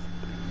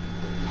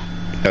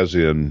 As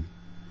in?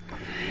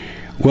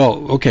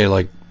 Well, okay,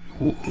 like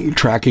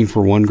tracking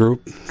for one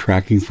group,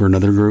 tracking for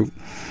another group.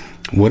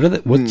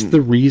 What's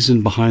the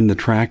reason behind the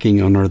tracking,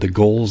 and are the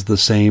goals the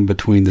same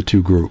between the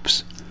two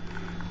groups?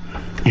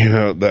 You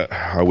know, that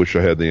I wish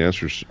I had the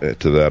answers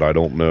to that. I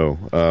don't know.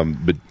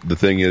 But the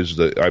thing is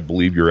that I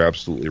believe you're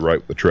absolutely right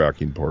with the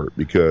tracking part,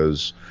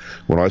 because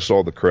when I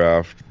saw the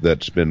craft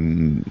that's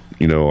been,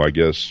 you know, I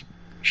guess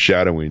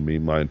shadowing me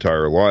my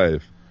entire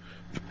life,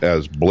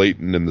 as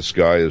blatant in the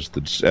sky as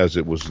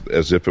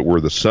if it were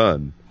the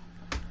sun,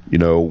 you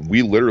know,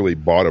 we literally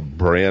bought a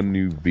brand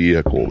new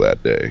vehicle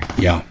that day.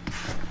 Yeah.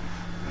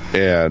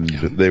 And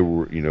they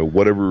were, you know,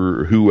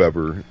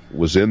 whoever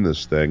was in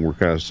this thing were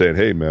kind of saying,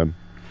 hey, man,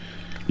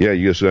 yeah,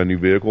 you guys got a new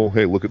vehicle?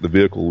 Hey, look at the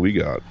vehicle we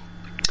got,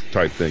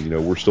 type thing. You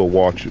know, we're still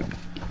watching.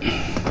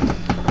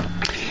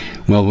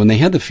 Well, when they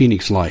had the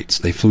Phoenix Lights,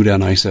 they flew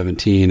down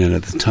I-17, and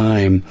at the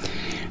time,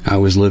 I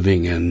was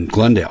living in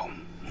Glendale,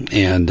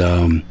 and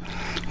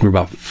we're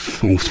about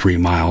 3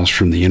 miles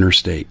from the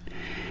interstate,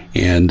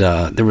 and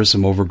there was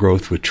some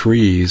overgrowth with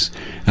trees,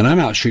 and I'm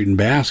out shooting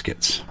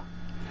baskets.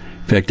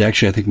 In fact,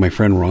 actually, I think my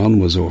friend Ron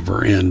was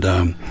over, and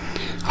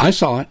I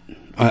saw it.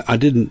 I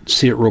didn't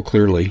see it real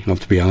clearly, I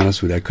have to be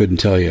honest with you. I couldn't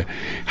tell you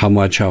how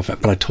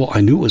fast, but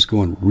I knew it was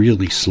going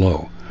really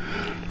slow.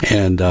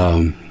 And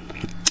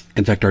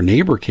in fact, our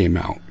neighbor came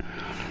out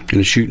and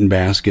was shooting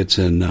baskets,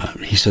 and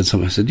he said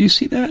something. I said, "Do you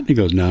see that?" And he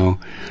goes, "No."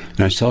 And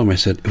I was telling him, I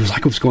said, it was like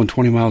it was going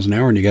 20 miles an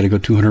hour, and you got to go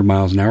 200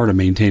 miles an hour to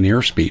maintain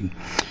airspeed.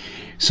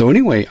 So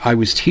anyway, I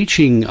was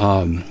teaching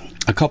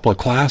a couple of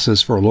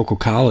classes for a local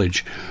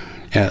college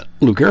at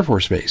Luke Air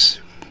Force Base.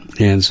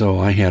 And so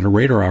I had a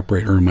radar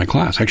operator in my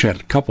class. Actually, I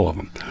had a couple of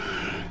them.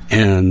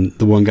 And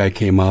the one guy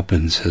came up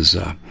and says,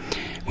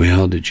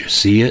 well, did you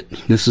see it?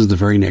 This is the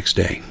very next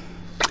day.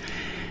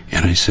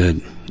 And I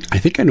said, I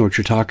think I know what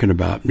you're talking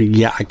about.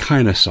 Yeah, I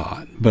kind of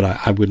saw it, but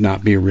I would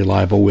not be a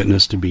reliable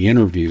witness to be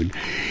interviewed.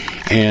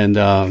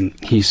 And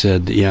he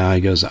said, yeah,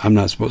 he goes, I'm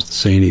not supposed to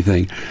say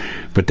anything,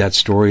 but that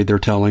story they're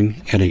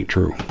telling, it ain't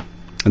true.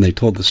 And they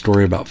told the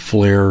story about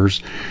flares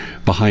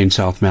behind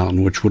South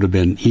Mountain, which would have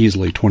been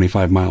easily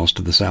 25 miles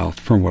to the south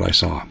from what I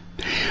saw.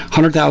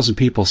 100,000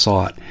 people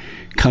saw it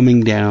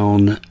coming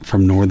down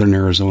from northern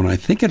Arizona. I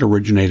think it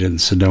originated in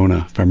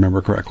Sedona, if I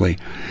remember correctly.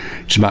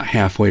 It's about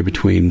halfway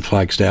between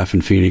Flagstaff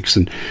and Phoenix,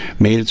 and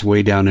made its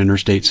way down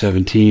Interstate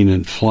 17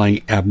 and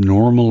flying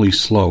abnormally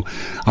slow.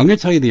 I'm going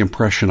to tell you the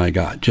impression I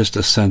got, just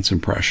a sense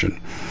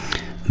impression.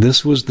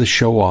 This was the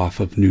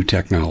show-off of new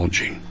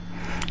technology.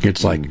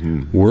 It's like,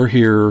 we're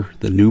here,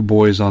 the new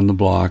boys on the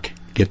block,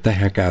 get the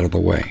heck out of the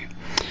way.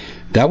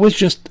 That was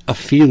just a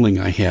feeling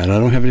I had. I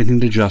don't have anything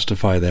to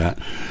justify that.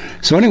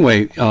 So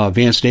anyway,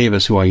 Vance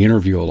Davis, who I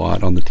interview a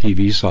lot on the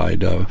TV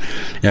side,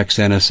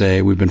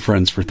 ex-NSA, we've been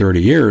friends for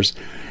 30 years,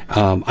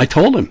 I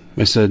told him,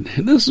 I said,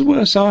 this is what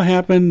I saw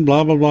happen,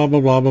 blah, blah, blah, blah,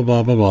 blah, blah,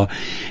 blah, blah, blah.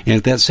 And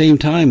at that same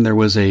time, there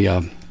was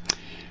a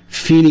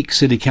Phoenix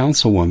City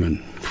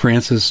Councilwoman,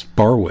 Frances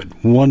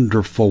Barwood,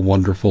 wonderful,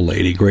 wonderful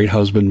lady, great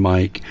husband,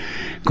 Mike,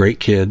 great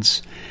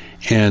kids.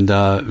 And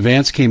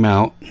Vance came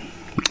out.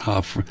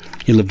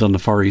 He lived on the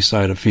far east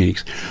side of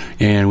Phoenix,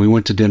 and we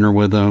went to dinner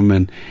with him,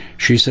 and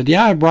she said,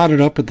 yeah, I brought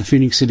it up at the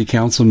Phoenix City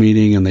Council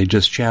meeting, and they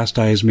just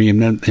chastised me,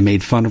 and then they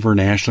made fun of her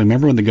nationally.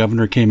 Remember when the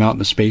governor came out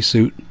in a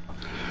spacesuit?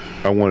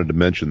 I wanted to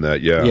mention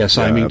that, yeah. Yeah,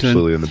 Symington.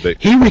 Absolutely. In the big,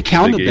 he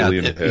recounted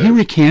that. He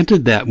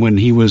recanted that when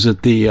he was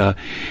at the,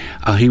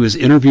 he was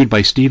interviewed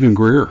by Stephen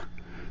Greer.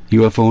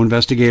 UFO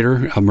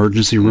investigator,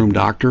 emergency room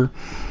doctor.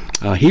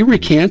 He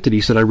recanted.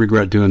 He said, I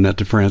regret doing that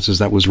to Francis.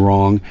 That was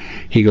wrong.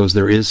 He goes,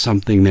 there is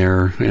something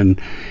there. And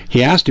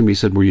he asked him, he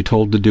said, were you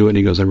told to do it? And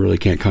he goes, I really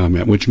can't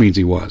comment, which means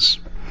he was.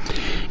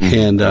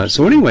 And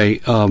so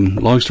anyway,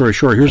 long story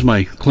short, here's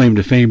my claim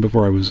to fame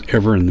before I was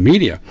ever in the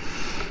media.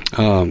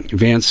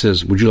 Vance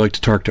says, would you like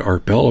to talk to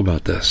Art Bell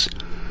about this?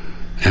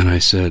 And I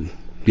said,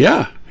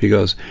 yeah. He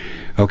goes,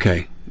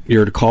 okay,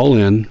 you're to call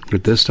in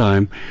at this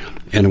time.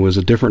 And it was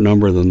a different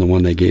number than the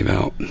one they gave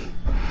out.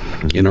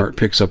 And Art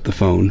picks up the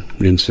phone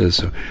and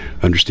says,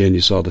 understand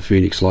you saw the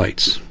Phoenix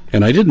lights.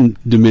 And I didn't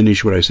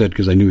diminish what I said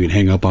because I knew he'd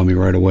hang up on me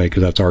right away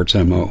because that's Art's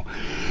MO.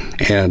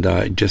 And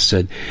I just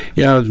said,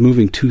 yeah, I was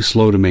moving too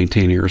slow to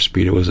maintain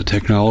airspeed. It was a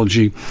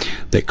technology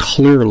that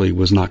clearly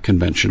was not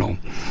conventional.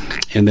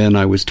 And then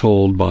I was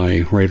told by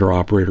a radar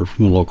operator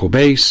from the local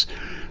base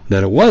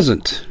that it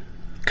wasn't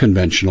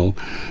conventional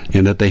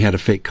and that they had a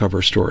fake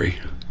cover story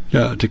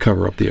to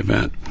cover up the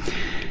event.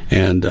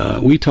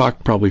 And we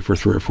talked probably for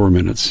 3 or 4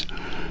 minutes.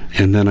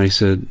 And then I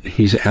said,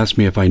 he asked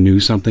me if I knew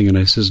something, and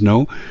I says,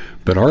 no.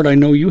 But Art, I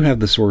know you have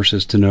the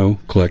sources to know.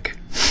 Click.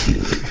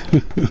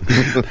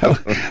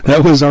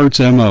 that was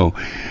Art's MO.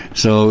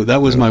 So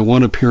that was my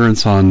one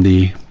appearance on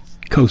the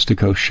Coast to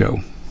Coast show.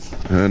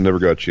 I never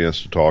got a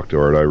chance to talk to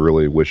Art. I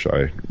really wish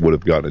I would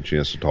have gotten a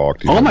chance to talk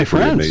to him. All my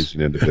friends.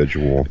 Amazing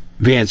individual.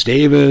 Vance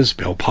Davis,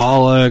 Bill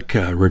Pollock,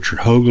 Richard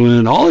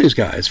Hoagland, all these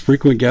guys,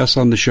 frequent guests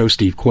on the show.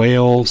 Steve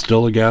Quayle,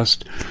 still a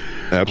guest.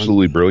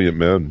 Absolutely brilliant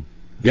men.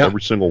 Yep.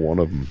 Every single one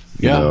of them.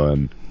 Yeah. You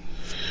know,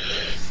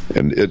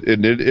 and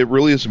it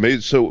really is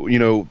amazing. So, you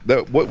know,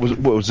 that what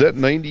was that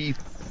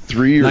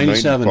 93 or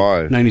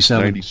 95?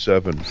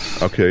 97.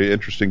 Okay,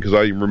 interesting, because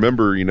I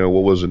remember, you know,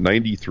 what was it,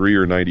 93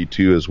 or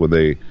 92 is when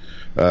they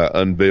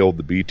unveiled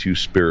the B-2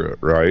 Spirit,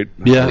 right?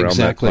 Yeah, around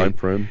exactly. That time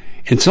frame.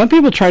 And some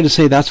people try to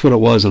say that's what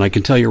it was, and I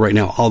can tell you right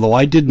now, although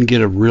I didn't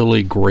get a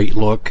really great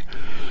look,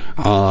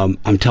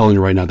 I'm telling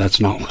you right now, that's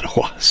not what it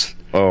was.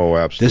 Oh,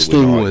 absolutely. This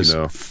thing not, was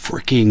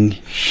freaking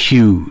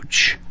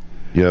huge.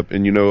 Yep,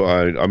 and you know,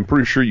 I'm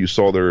pretty sure you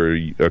saw there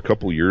a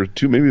couple of years,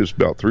 maybe it was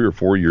about 3 or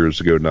 4 years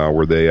ago now,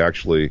 where they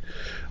actually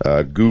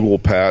Google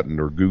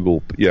patent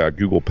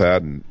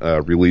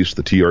released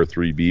the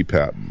TR-3B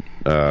patent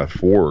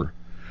for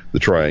the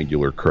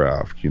triangular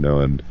craft, you know.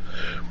 And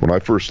when I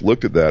first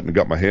looked at that and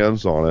got my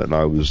hands on it, and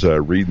I was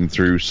reading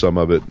through some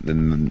of it,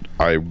 and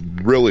I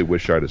really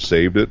wish I'd have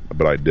saved it,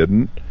 but I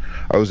didn't.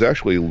 I was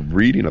actually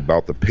reading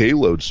about the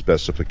payload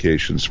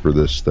specifications for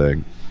this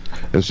thing.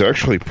 It's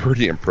actually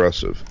pretty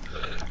impressive.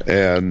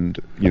 And,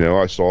 you know,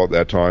 I saw at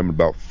that time,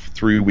 about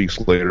 3 weeks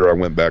later, I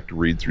went back to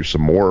read through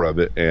some more of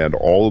it, and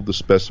all of the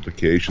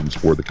specifications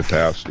for the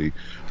capacity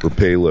for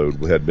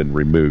payload had been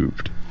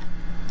removed.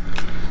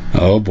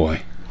 Oh,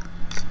 boy.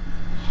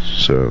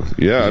 So,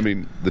 yeah, I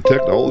mean, the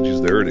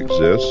technology's there, it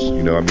exists.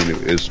 You know, I mean,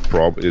 it's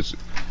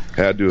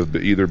had to have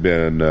either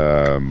been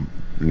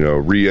you know,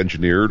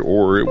 re-engineered,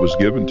 or it was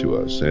given to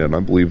us, and I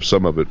believe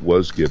some of it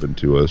was given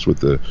to us with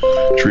the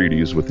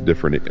treaties with the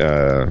different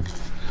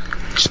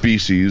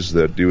species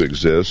that do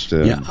exist.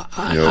 And, yeah,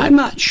 I'm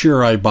not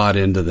sure I bought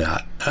into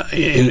that.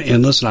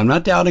 And listen, I'm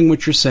not doubting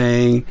what you're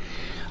saying.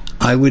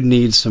 I would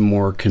need some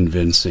more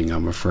convincing,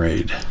 I'm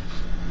afraid.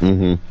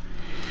 Mm-hmm.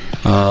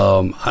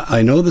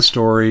 I know the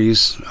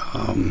stories.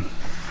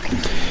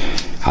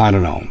 I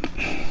don't know.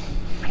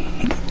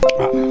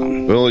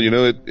 Well, you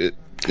know,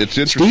 it's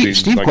interesting.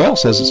 Steve Quayle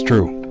says it's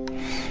true.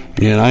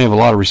 And I have a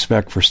lot of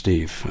respect for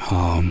Steve.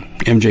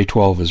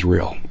 MJ-12 is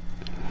real.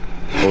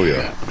 Oh,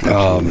 yeah.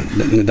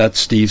 That's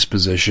Steve's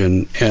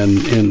position,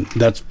 and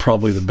that's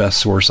probably the best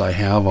source I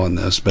have on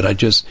this. But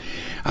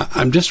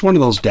I'm just one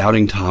of those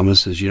doubting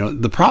Thomases. You know,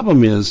 the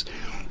problem is,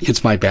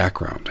 it's my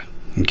background.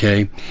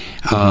 Okay,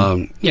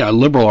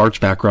 liberal arts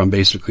background,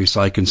 basically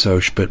psych and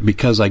soc, but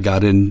because I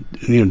got in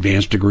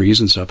advanced degrees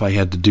and stuff, I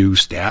had to do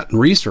stat and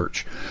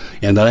research,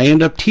 and I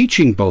ended up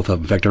teaching both of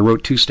them. In fact, I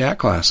wrote 2 stat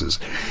classes,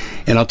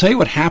 and I'll tell you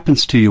what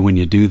happens to you when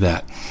you do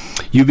that.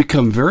 You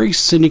become very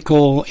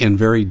cynical and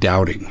very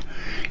doubting,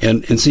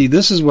 and see,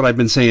 this is what I've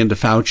been saying to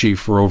Fauci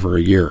for over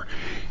a year.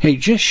 Hey,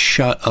 just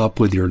shut up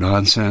with your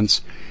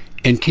nonsense.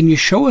 And can you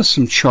show us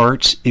some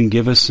charts and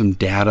give us some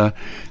data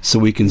so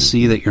we can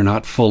see that you're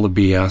not full of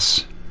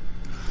BS?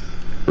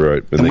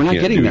 Right. And we're not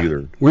getting that.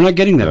 Either. We're not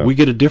getting that. No. We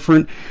get a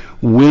different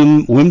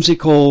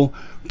whimsical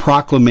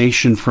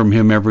proclamation from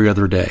him every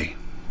other day.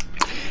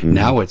 Mm-hmm.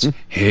 Now it's,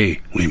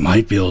 hey, we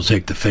might be able to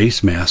take the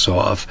face mask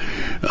off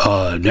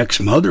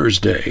next Mother's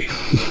Day.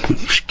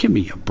 Give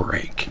me a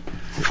break.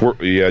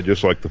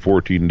 Just like the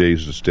 14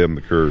 days to stem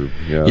the curve.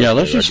 Yeah,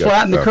 let's just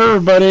flatten the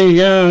curve, buddy.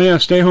 Yeah,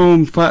 stay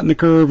home, flatten the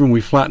curve, and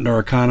we flattened our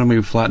economy,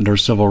 we flattened our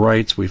civil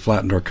rights, we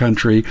flattened our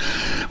country,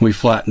 we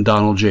flattened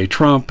Donald J.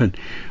 Trump, and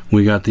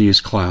we got these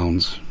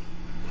clowns.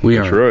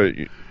 That's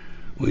right.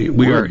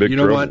 We are. You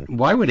know trouble. What?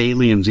 Why would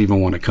aliens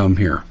even want to come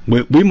here?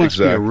 We must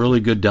be a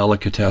really good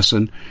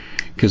delicatessen,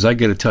 because I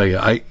got to tell you,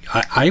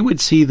 I would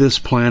see this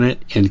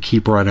planet and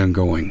keep right on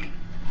going.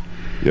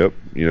 Yep.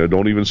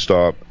 Don't even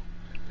stop.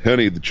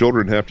 honey, the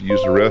children have to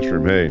use the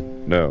restroom. Hey,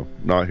 no,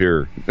 not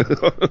here.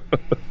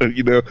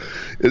 You know,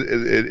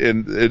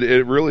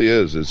 it really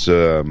is. It's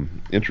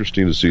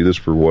interesting to see this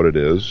for what it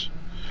is.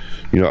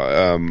 You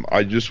know,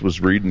 I just was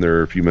reading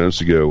there a few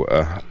minutes ago,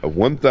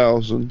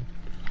 1,000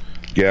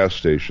 gas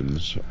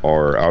stations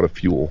are out of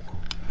fuel.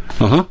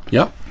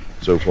 Yep.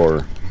 So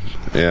far.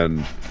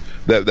 And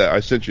that I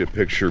sent you a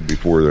picture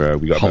before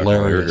we got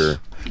hilarious.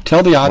 Back here.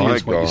 Tell the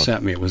audience what you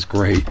sent me. It was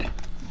great.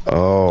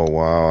 Oh,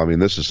 wow. I mean,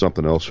 this is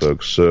something else,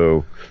 folks.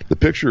 So the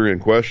picture in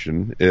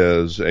question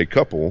is a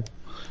couple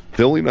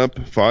filling up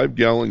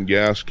 5-gallon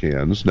gas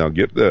cans. Now,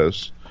 get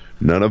this.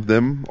 None of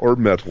them are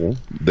metal.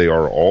 They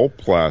are all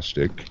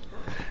plastic.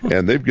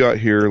 And they've got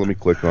here, let me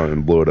click on it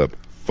and blow it up,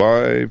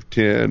 5,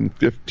 10,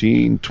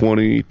 15,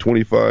 20,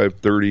 25,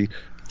 30,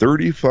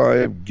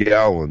 35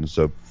 gallons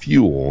of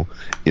fuel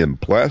in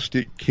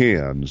plastic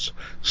cans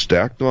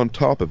stacked on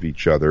top of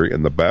each other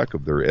in the back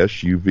of their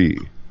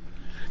SUV.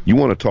 You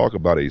want to talk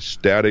about a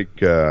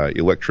static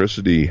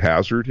electricity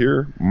hazard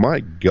here? My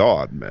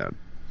God, man.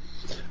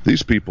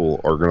 These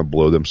people are going to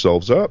blow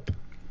themselves up.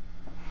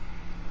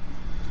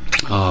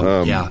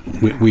 Yeah,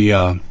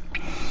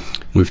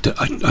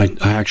 I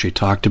actually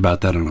talked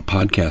about that on a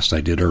podcast I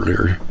did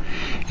earlier,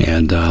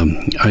 and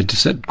I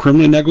just said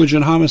criminally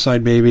negligent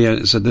homicide, baby.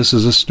 I said this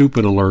is a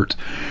stupid alert.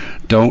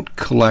 Don't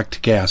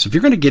collect gas. If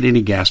you're going to get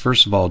any gas,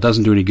 first of all, it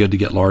doesn't do any good to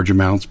get large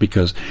amounts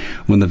because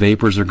when the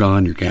vapors are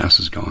gone, your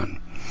gas is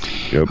gone.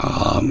 Yep.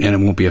 And it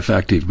won't be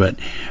effective.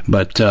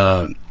 But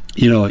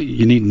you know,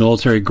 you need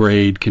military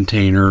grade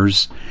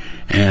containers,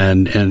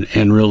 and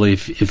really,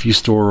 if you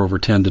store over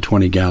 10 to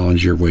 20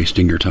 gallons, you're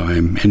wasting your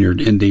time and you're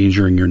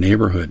endangering your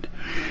neighborhood.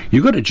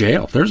 You go to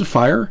jail. If there's a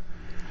fire,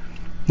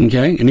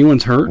 okay,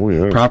 anyone's hurt,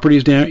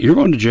 property's down, you're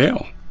going to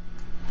jail.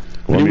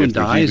 Well, anyone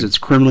dies, it's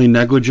criminally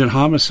negligent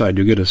homicide.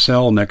 You get a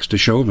cell next to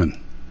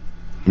Chauvin.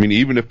 I mean,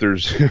 even if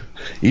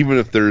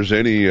there's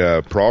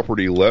any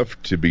property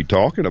left to be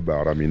talking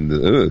about, I mean,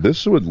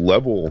 this would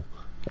level,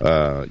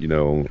 you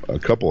know, a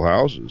couple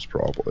houses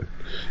probably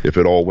if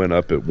it all went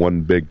up at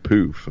one big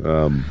poof.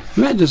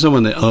 Imagine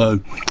someone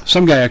that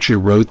some guy actually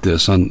wrote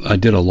this on. I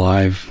did a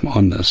live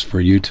on this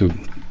for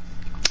YouTube.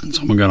 And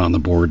someone got on the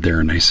board there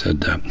and they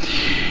said,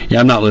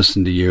 "Yeah, I'm not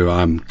listening to you.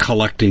 I'm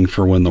collecting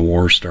for when the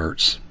war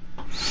starts."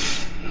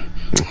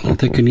 I'm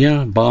thinking,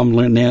 yeah, bomb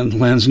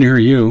lands near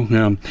you.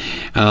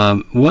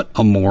 What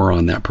a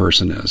moron that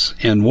person is,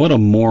 and what a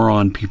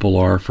moron people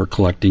are for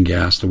collecting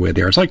gas the way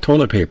they are. It's like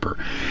toilet paper.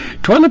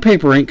 Toilet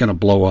paper ain't going to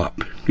blow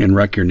up and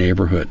wreck your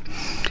neighborhood.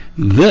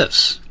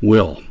 This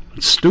will.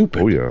 It's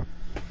stupid. Oh, yeah.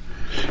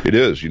 It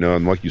is, you know,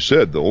 and like you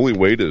said, the only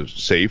way to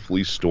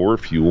safely store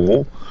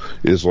fuel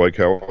is like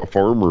how a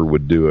farmer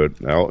would do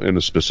it, out in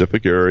a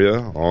specific area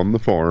on the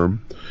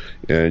farm.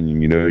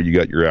 And, you know, you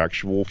got your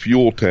actual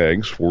fuel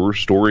tanks for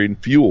storing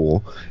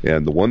fuel.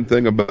 And the one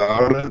thing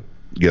about it,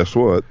 guess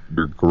what?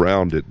 You're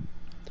grounded,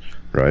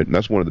 right? And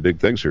that's one of the big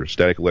things here,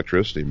 static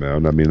electricity,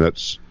 man. I mean,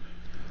 this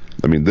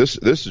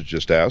is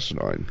just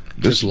asinine.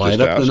 Just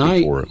light up the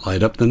night.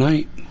 Light up the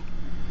night.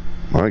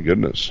 My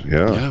goodness,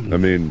 yeah. I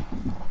mean,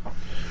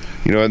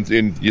 you know,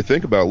 and you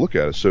think about it, look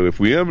at it. So if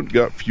we haven't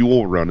got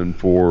fuel running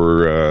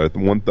for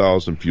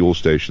 1,000 fuel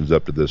stations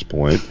up to this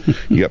point,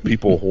 you got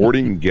people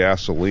hoarding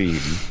gasoline.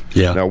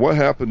 Yeah. Now, what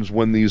happens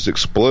when these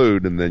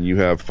explode and then you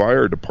have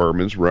fire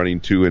departments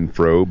running to and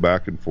fro,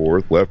 back and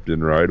forth, left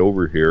and right,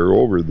 over here,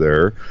 over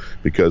there,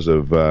 because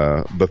of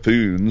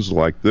buffoons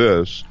like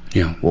this?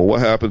 Yeah. Well,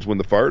 what happens when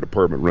the fire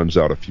department runs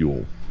out of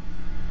fuel?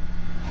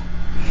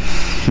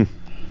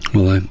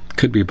 Well, that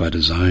could be by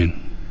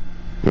design.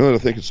 Well, I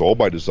think it's all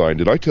by design.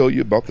 Did I tell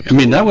you about the... I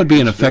mean, that would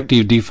be an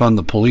effective defund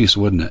the police,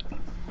 wouldn't it?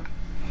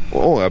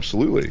 Oh,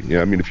 absolutely.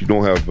 Yeah, I mean, if you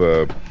don't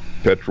have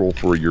petrol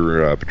for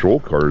your patrol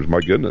cars,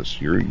 my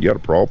goodness, you got a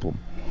problem.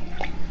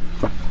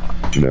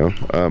 You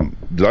know?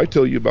 Did I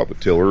tell you about the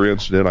Tiller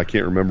incident? I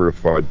can't remember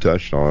if I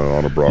touched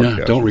on a broadcast.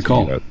 Yeah, don't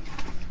recall.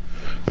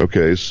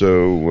 Okay,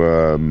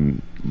 so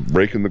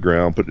breaking the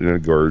ground, putting in a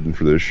garden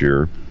for this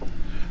year.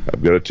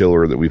 I've got a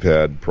tiller that we've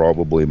had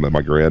probably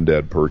my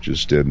granddad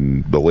purchased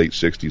in the late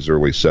 60s,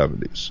 early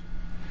 70s.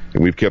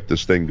 And we've kept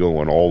this thing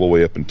going all the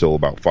way up until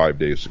about 5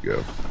 days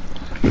ago.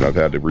 And I've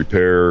had to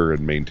repair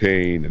and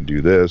maintain and do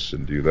this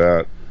and do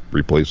that,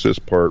 replace this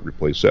part,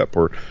 replace that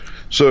part.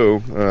 So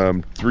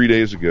 3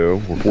 days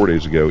ago, or 4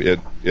 days ago,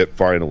 it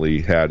finally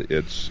had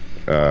its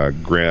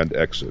grand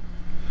exit.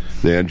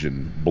 The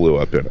engine blew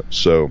up in it.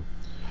 So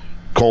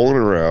calling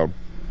around,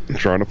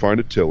 trying to find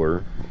a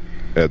tiller.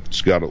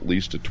 It's got at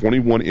least a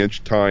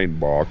 21-inch tine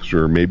box,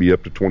 or maybe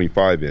up to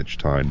 25-inch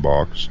tine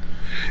box,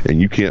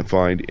 and you can't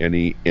find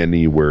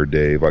anywhere,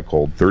 Dave. I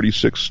called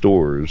 36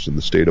 stores in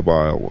the state of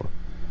Iowa.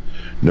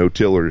 No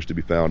tillers to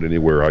be found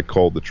anywhere. I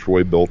called the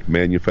Troy-Bilt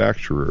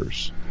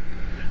manufacturers.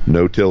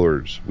 No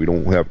tillers. We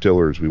don't have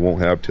tillers. We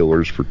won't have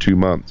tillers for 2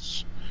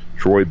 months.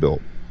 Troy-Bilt.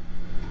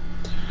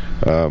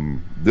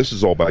 This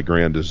is all by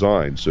Grand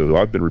Design, so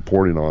I've been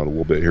reporting on it a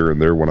little bit here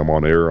and there when I'm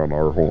on air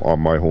on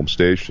my home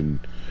station.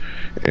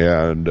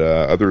 And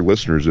other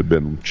listeners have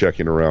been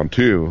checking around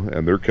too,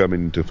 and they're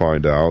coming to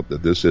find out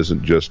that this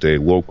isn't just a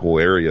local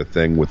area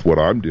thing with what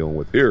I'm dealing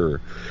with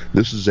here.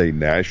 This is a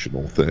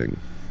national thing.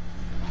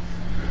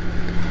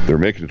 They're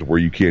making it to where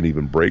you can't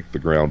even break the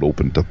ground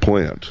open to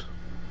plant.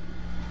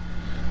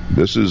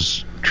 This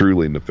is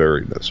truly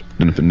nefarious.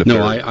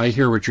 No, I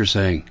hear what you're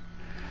saying.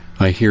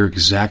 I hear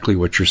exactly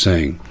what you're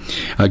saying.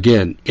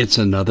 Again, it's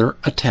another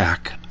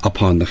attack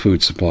upon the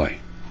food supply.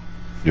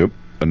 Yep,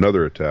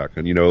 another attack.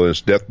 And,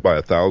 it's death by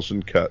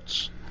 1,000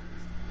 cuts.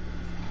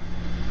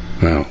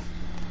 Wow.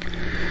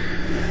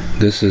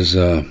 This is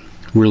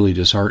really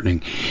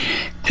disheartening.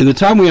 In the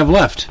time we have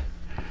left,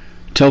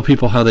 tell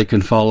people how they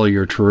can follow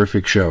your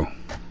terrific show.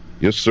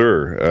 Yes,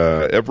 sir.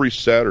 Every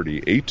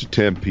Saturday, 8 to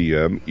 10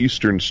 p.m.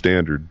 Eastern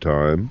Standard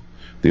Time,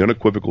 The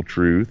Unequivocal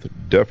Truth,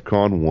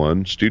 DEFCON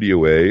 1,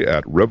 Studio A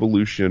at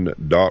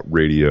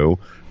revolution.radio,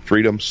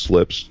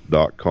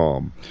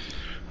 freedomslips.com.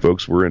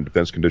 Folks, we're in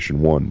Defense Condition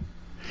 1.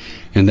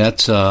 And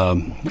that's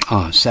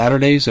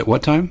Saturdays at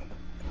what time?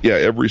 Yeah,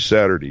 every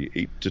Saturday,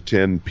 8 to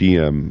 10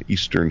 p.m.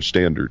 Eastern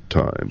Standard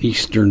Time.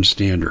 Eastern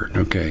Standard,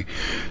 okay.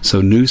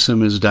 So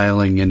Newsom is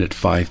dialing in at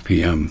 5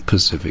 p.m.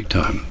 Pacific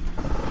Time.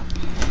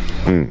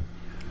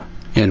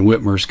 And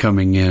Whitmer's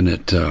coming in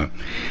at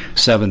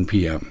 7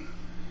 p.m.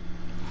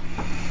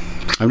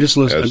 I'm just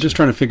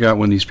trying to figure out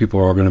when these people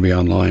are all going to be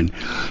online.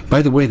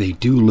 By the way, they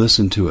do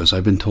listen to us.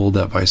 I've been told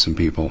that by some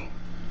people.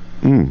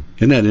 Isn't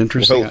that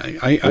interesting? Well,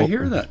 I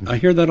hear that. I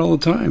hear that all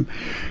the time.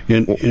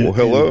 And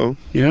hello.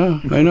 Yeah,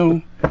 I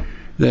know.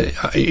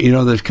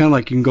 There's kind of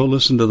like you can go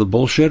listen to the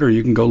bullshit, or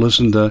you can go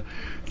listen to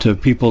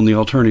people in the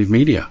alternative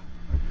media.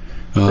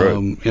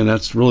 Right. And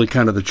that's really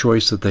kind of the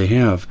choice that they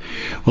have.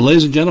 Well,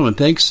 ladies and gentlemen,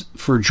 thanks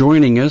for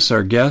joining us.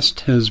 Our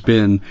guest has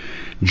been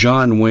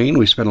John Wayne.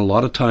 We spent a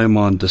lot of time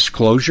on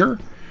disclosure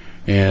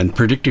and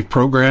predictive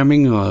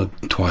programming,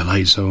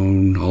 Twilight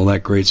Zone, all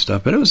that great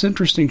stuff. But it was an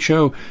interesting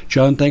show.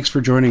 John, thanks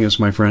for joining us,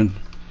 my friend.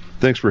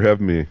 Thanks for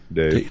having me,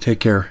 Dave. Take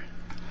care.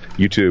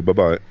 You too.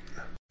 Bye-bye.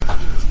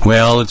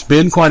 Well, it's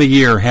been quite a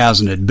year,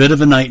 hasn't it? Bit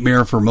of a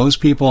nightmare for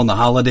most people, and the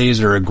holidays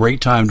are a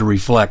great time to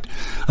reflect,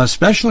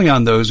 especially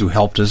on those who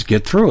helped us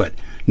get through it.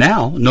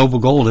 Now, Noble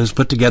Gold has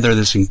put together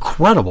this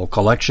incredible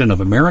collection of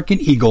American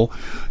Eagle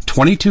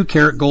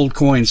 22-karat gold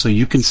coins, so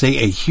you can say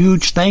a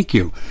huge thank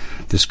you.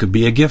 This could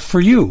be a gift for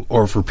you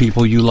or for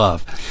people you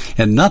love.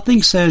 And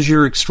nothing says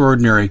you're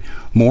extraordinary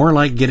more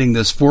like getting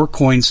this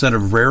 4-coin set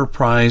of rare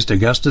prized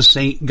Augusta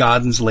St.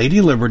 Gaudens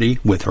Lady Liberty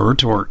with her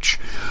torch.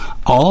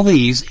 All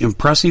these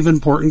impressive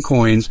important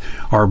coins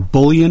are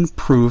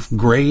bullion-proof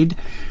grade,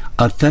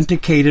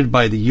 authenticated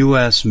by the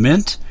U.S.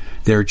 Mint.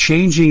 They're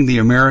changing the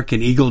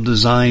American Eagle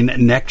design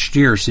next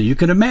year, so you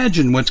can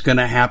imagine what's going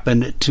to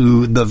happen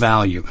to the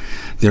value.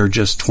 There are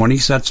just 20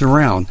 sets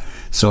around,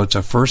 so it's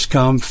a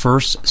first-come,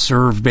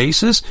 first-served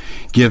basis.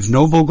 Give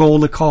Noble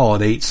Gold a call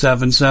at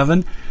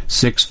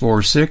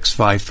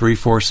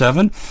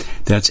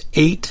 877-646-5347. That's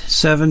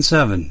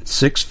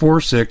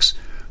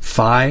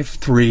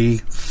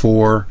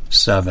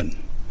 877-646-5347.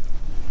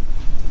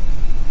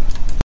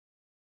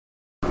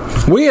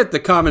 We at the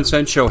Common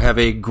Sense Show have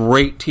a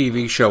great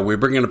TV show. We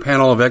bring in a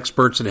panel of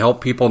experts and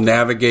help people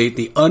navigate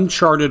the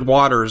uncharted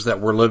waters that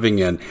we're living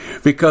in.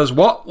 Because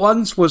what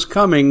once was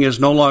coming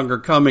is no longer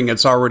coming.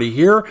 It's already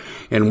here,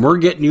 and we're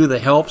getting you the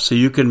help so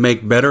you can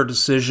make better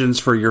decisions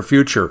for your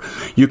future.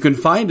 You can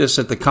find us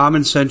at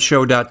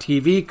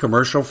thecommonsenseshow.tv,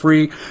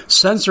 commercial-free,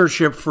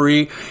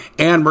 censorship-free,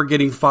 and we're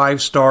getting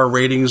 5-star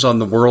ratings on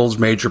the world's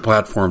major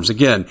platforms.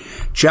 Again,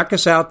 check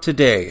us out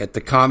today at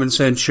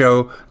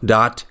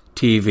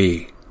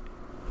thecommonsenseshow.tv.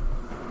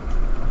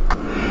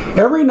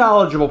 Every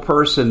knowledgeable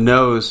person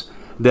knows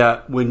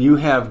that when you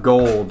have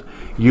gold,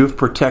 you've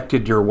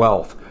protected your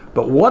wealth.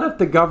 But what if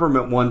the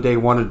government one day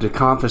wanted to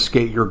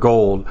confiscate your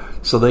gold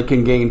so they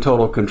can gain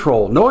total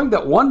control, knowing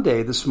that one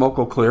day the smoke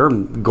will clear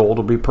and gold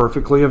will be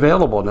perfectly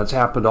available, and that's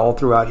happened all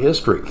throughout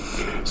history.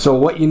 So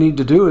what you need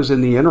to do is, in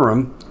the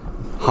interim,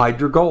 hide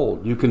your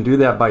gold. You can do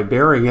that by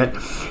burying it.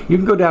 You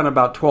can go down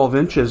about 12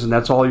 inches, and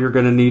that's all you're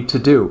going to need to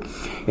do.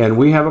 And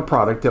we have a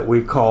product that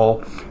we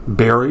call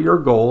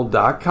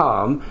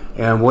buryyourgold.com,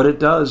 and what it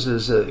does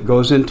is it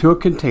goes into a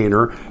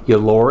container. You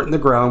lower it in the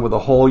ground with a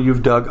hole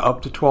you've dug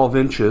up to 12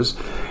 inches.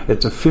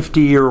 It's a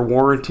 50-year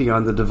warranty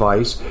on the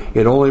device.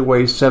 It only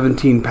weighs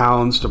 17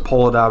 pounds to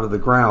pull it out of the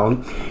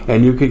ground,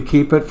 and you can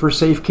keep it for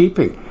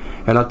safekeeping.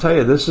 And I'll tell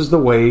you, this is the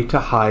way to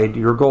hide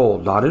your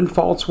gold. Not in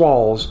false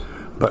walls,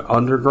 but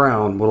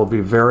underground, will be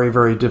very,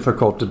 very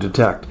difficult to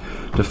detect.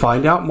 To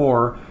find out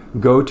more,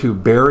 go to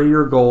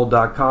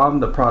buryyourgold.com.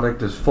 The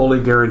product is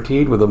fully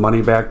guaranteed with a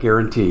money-back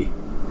guarantee.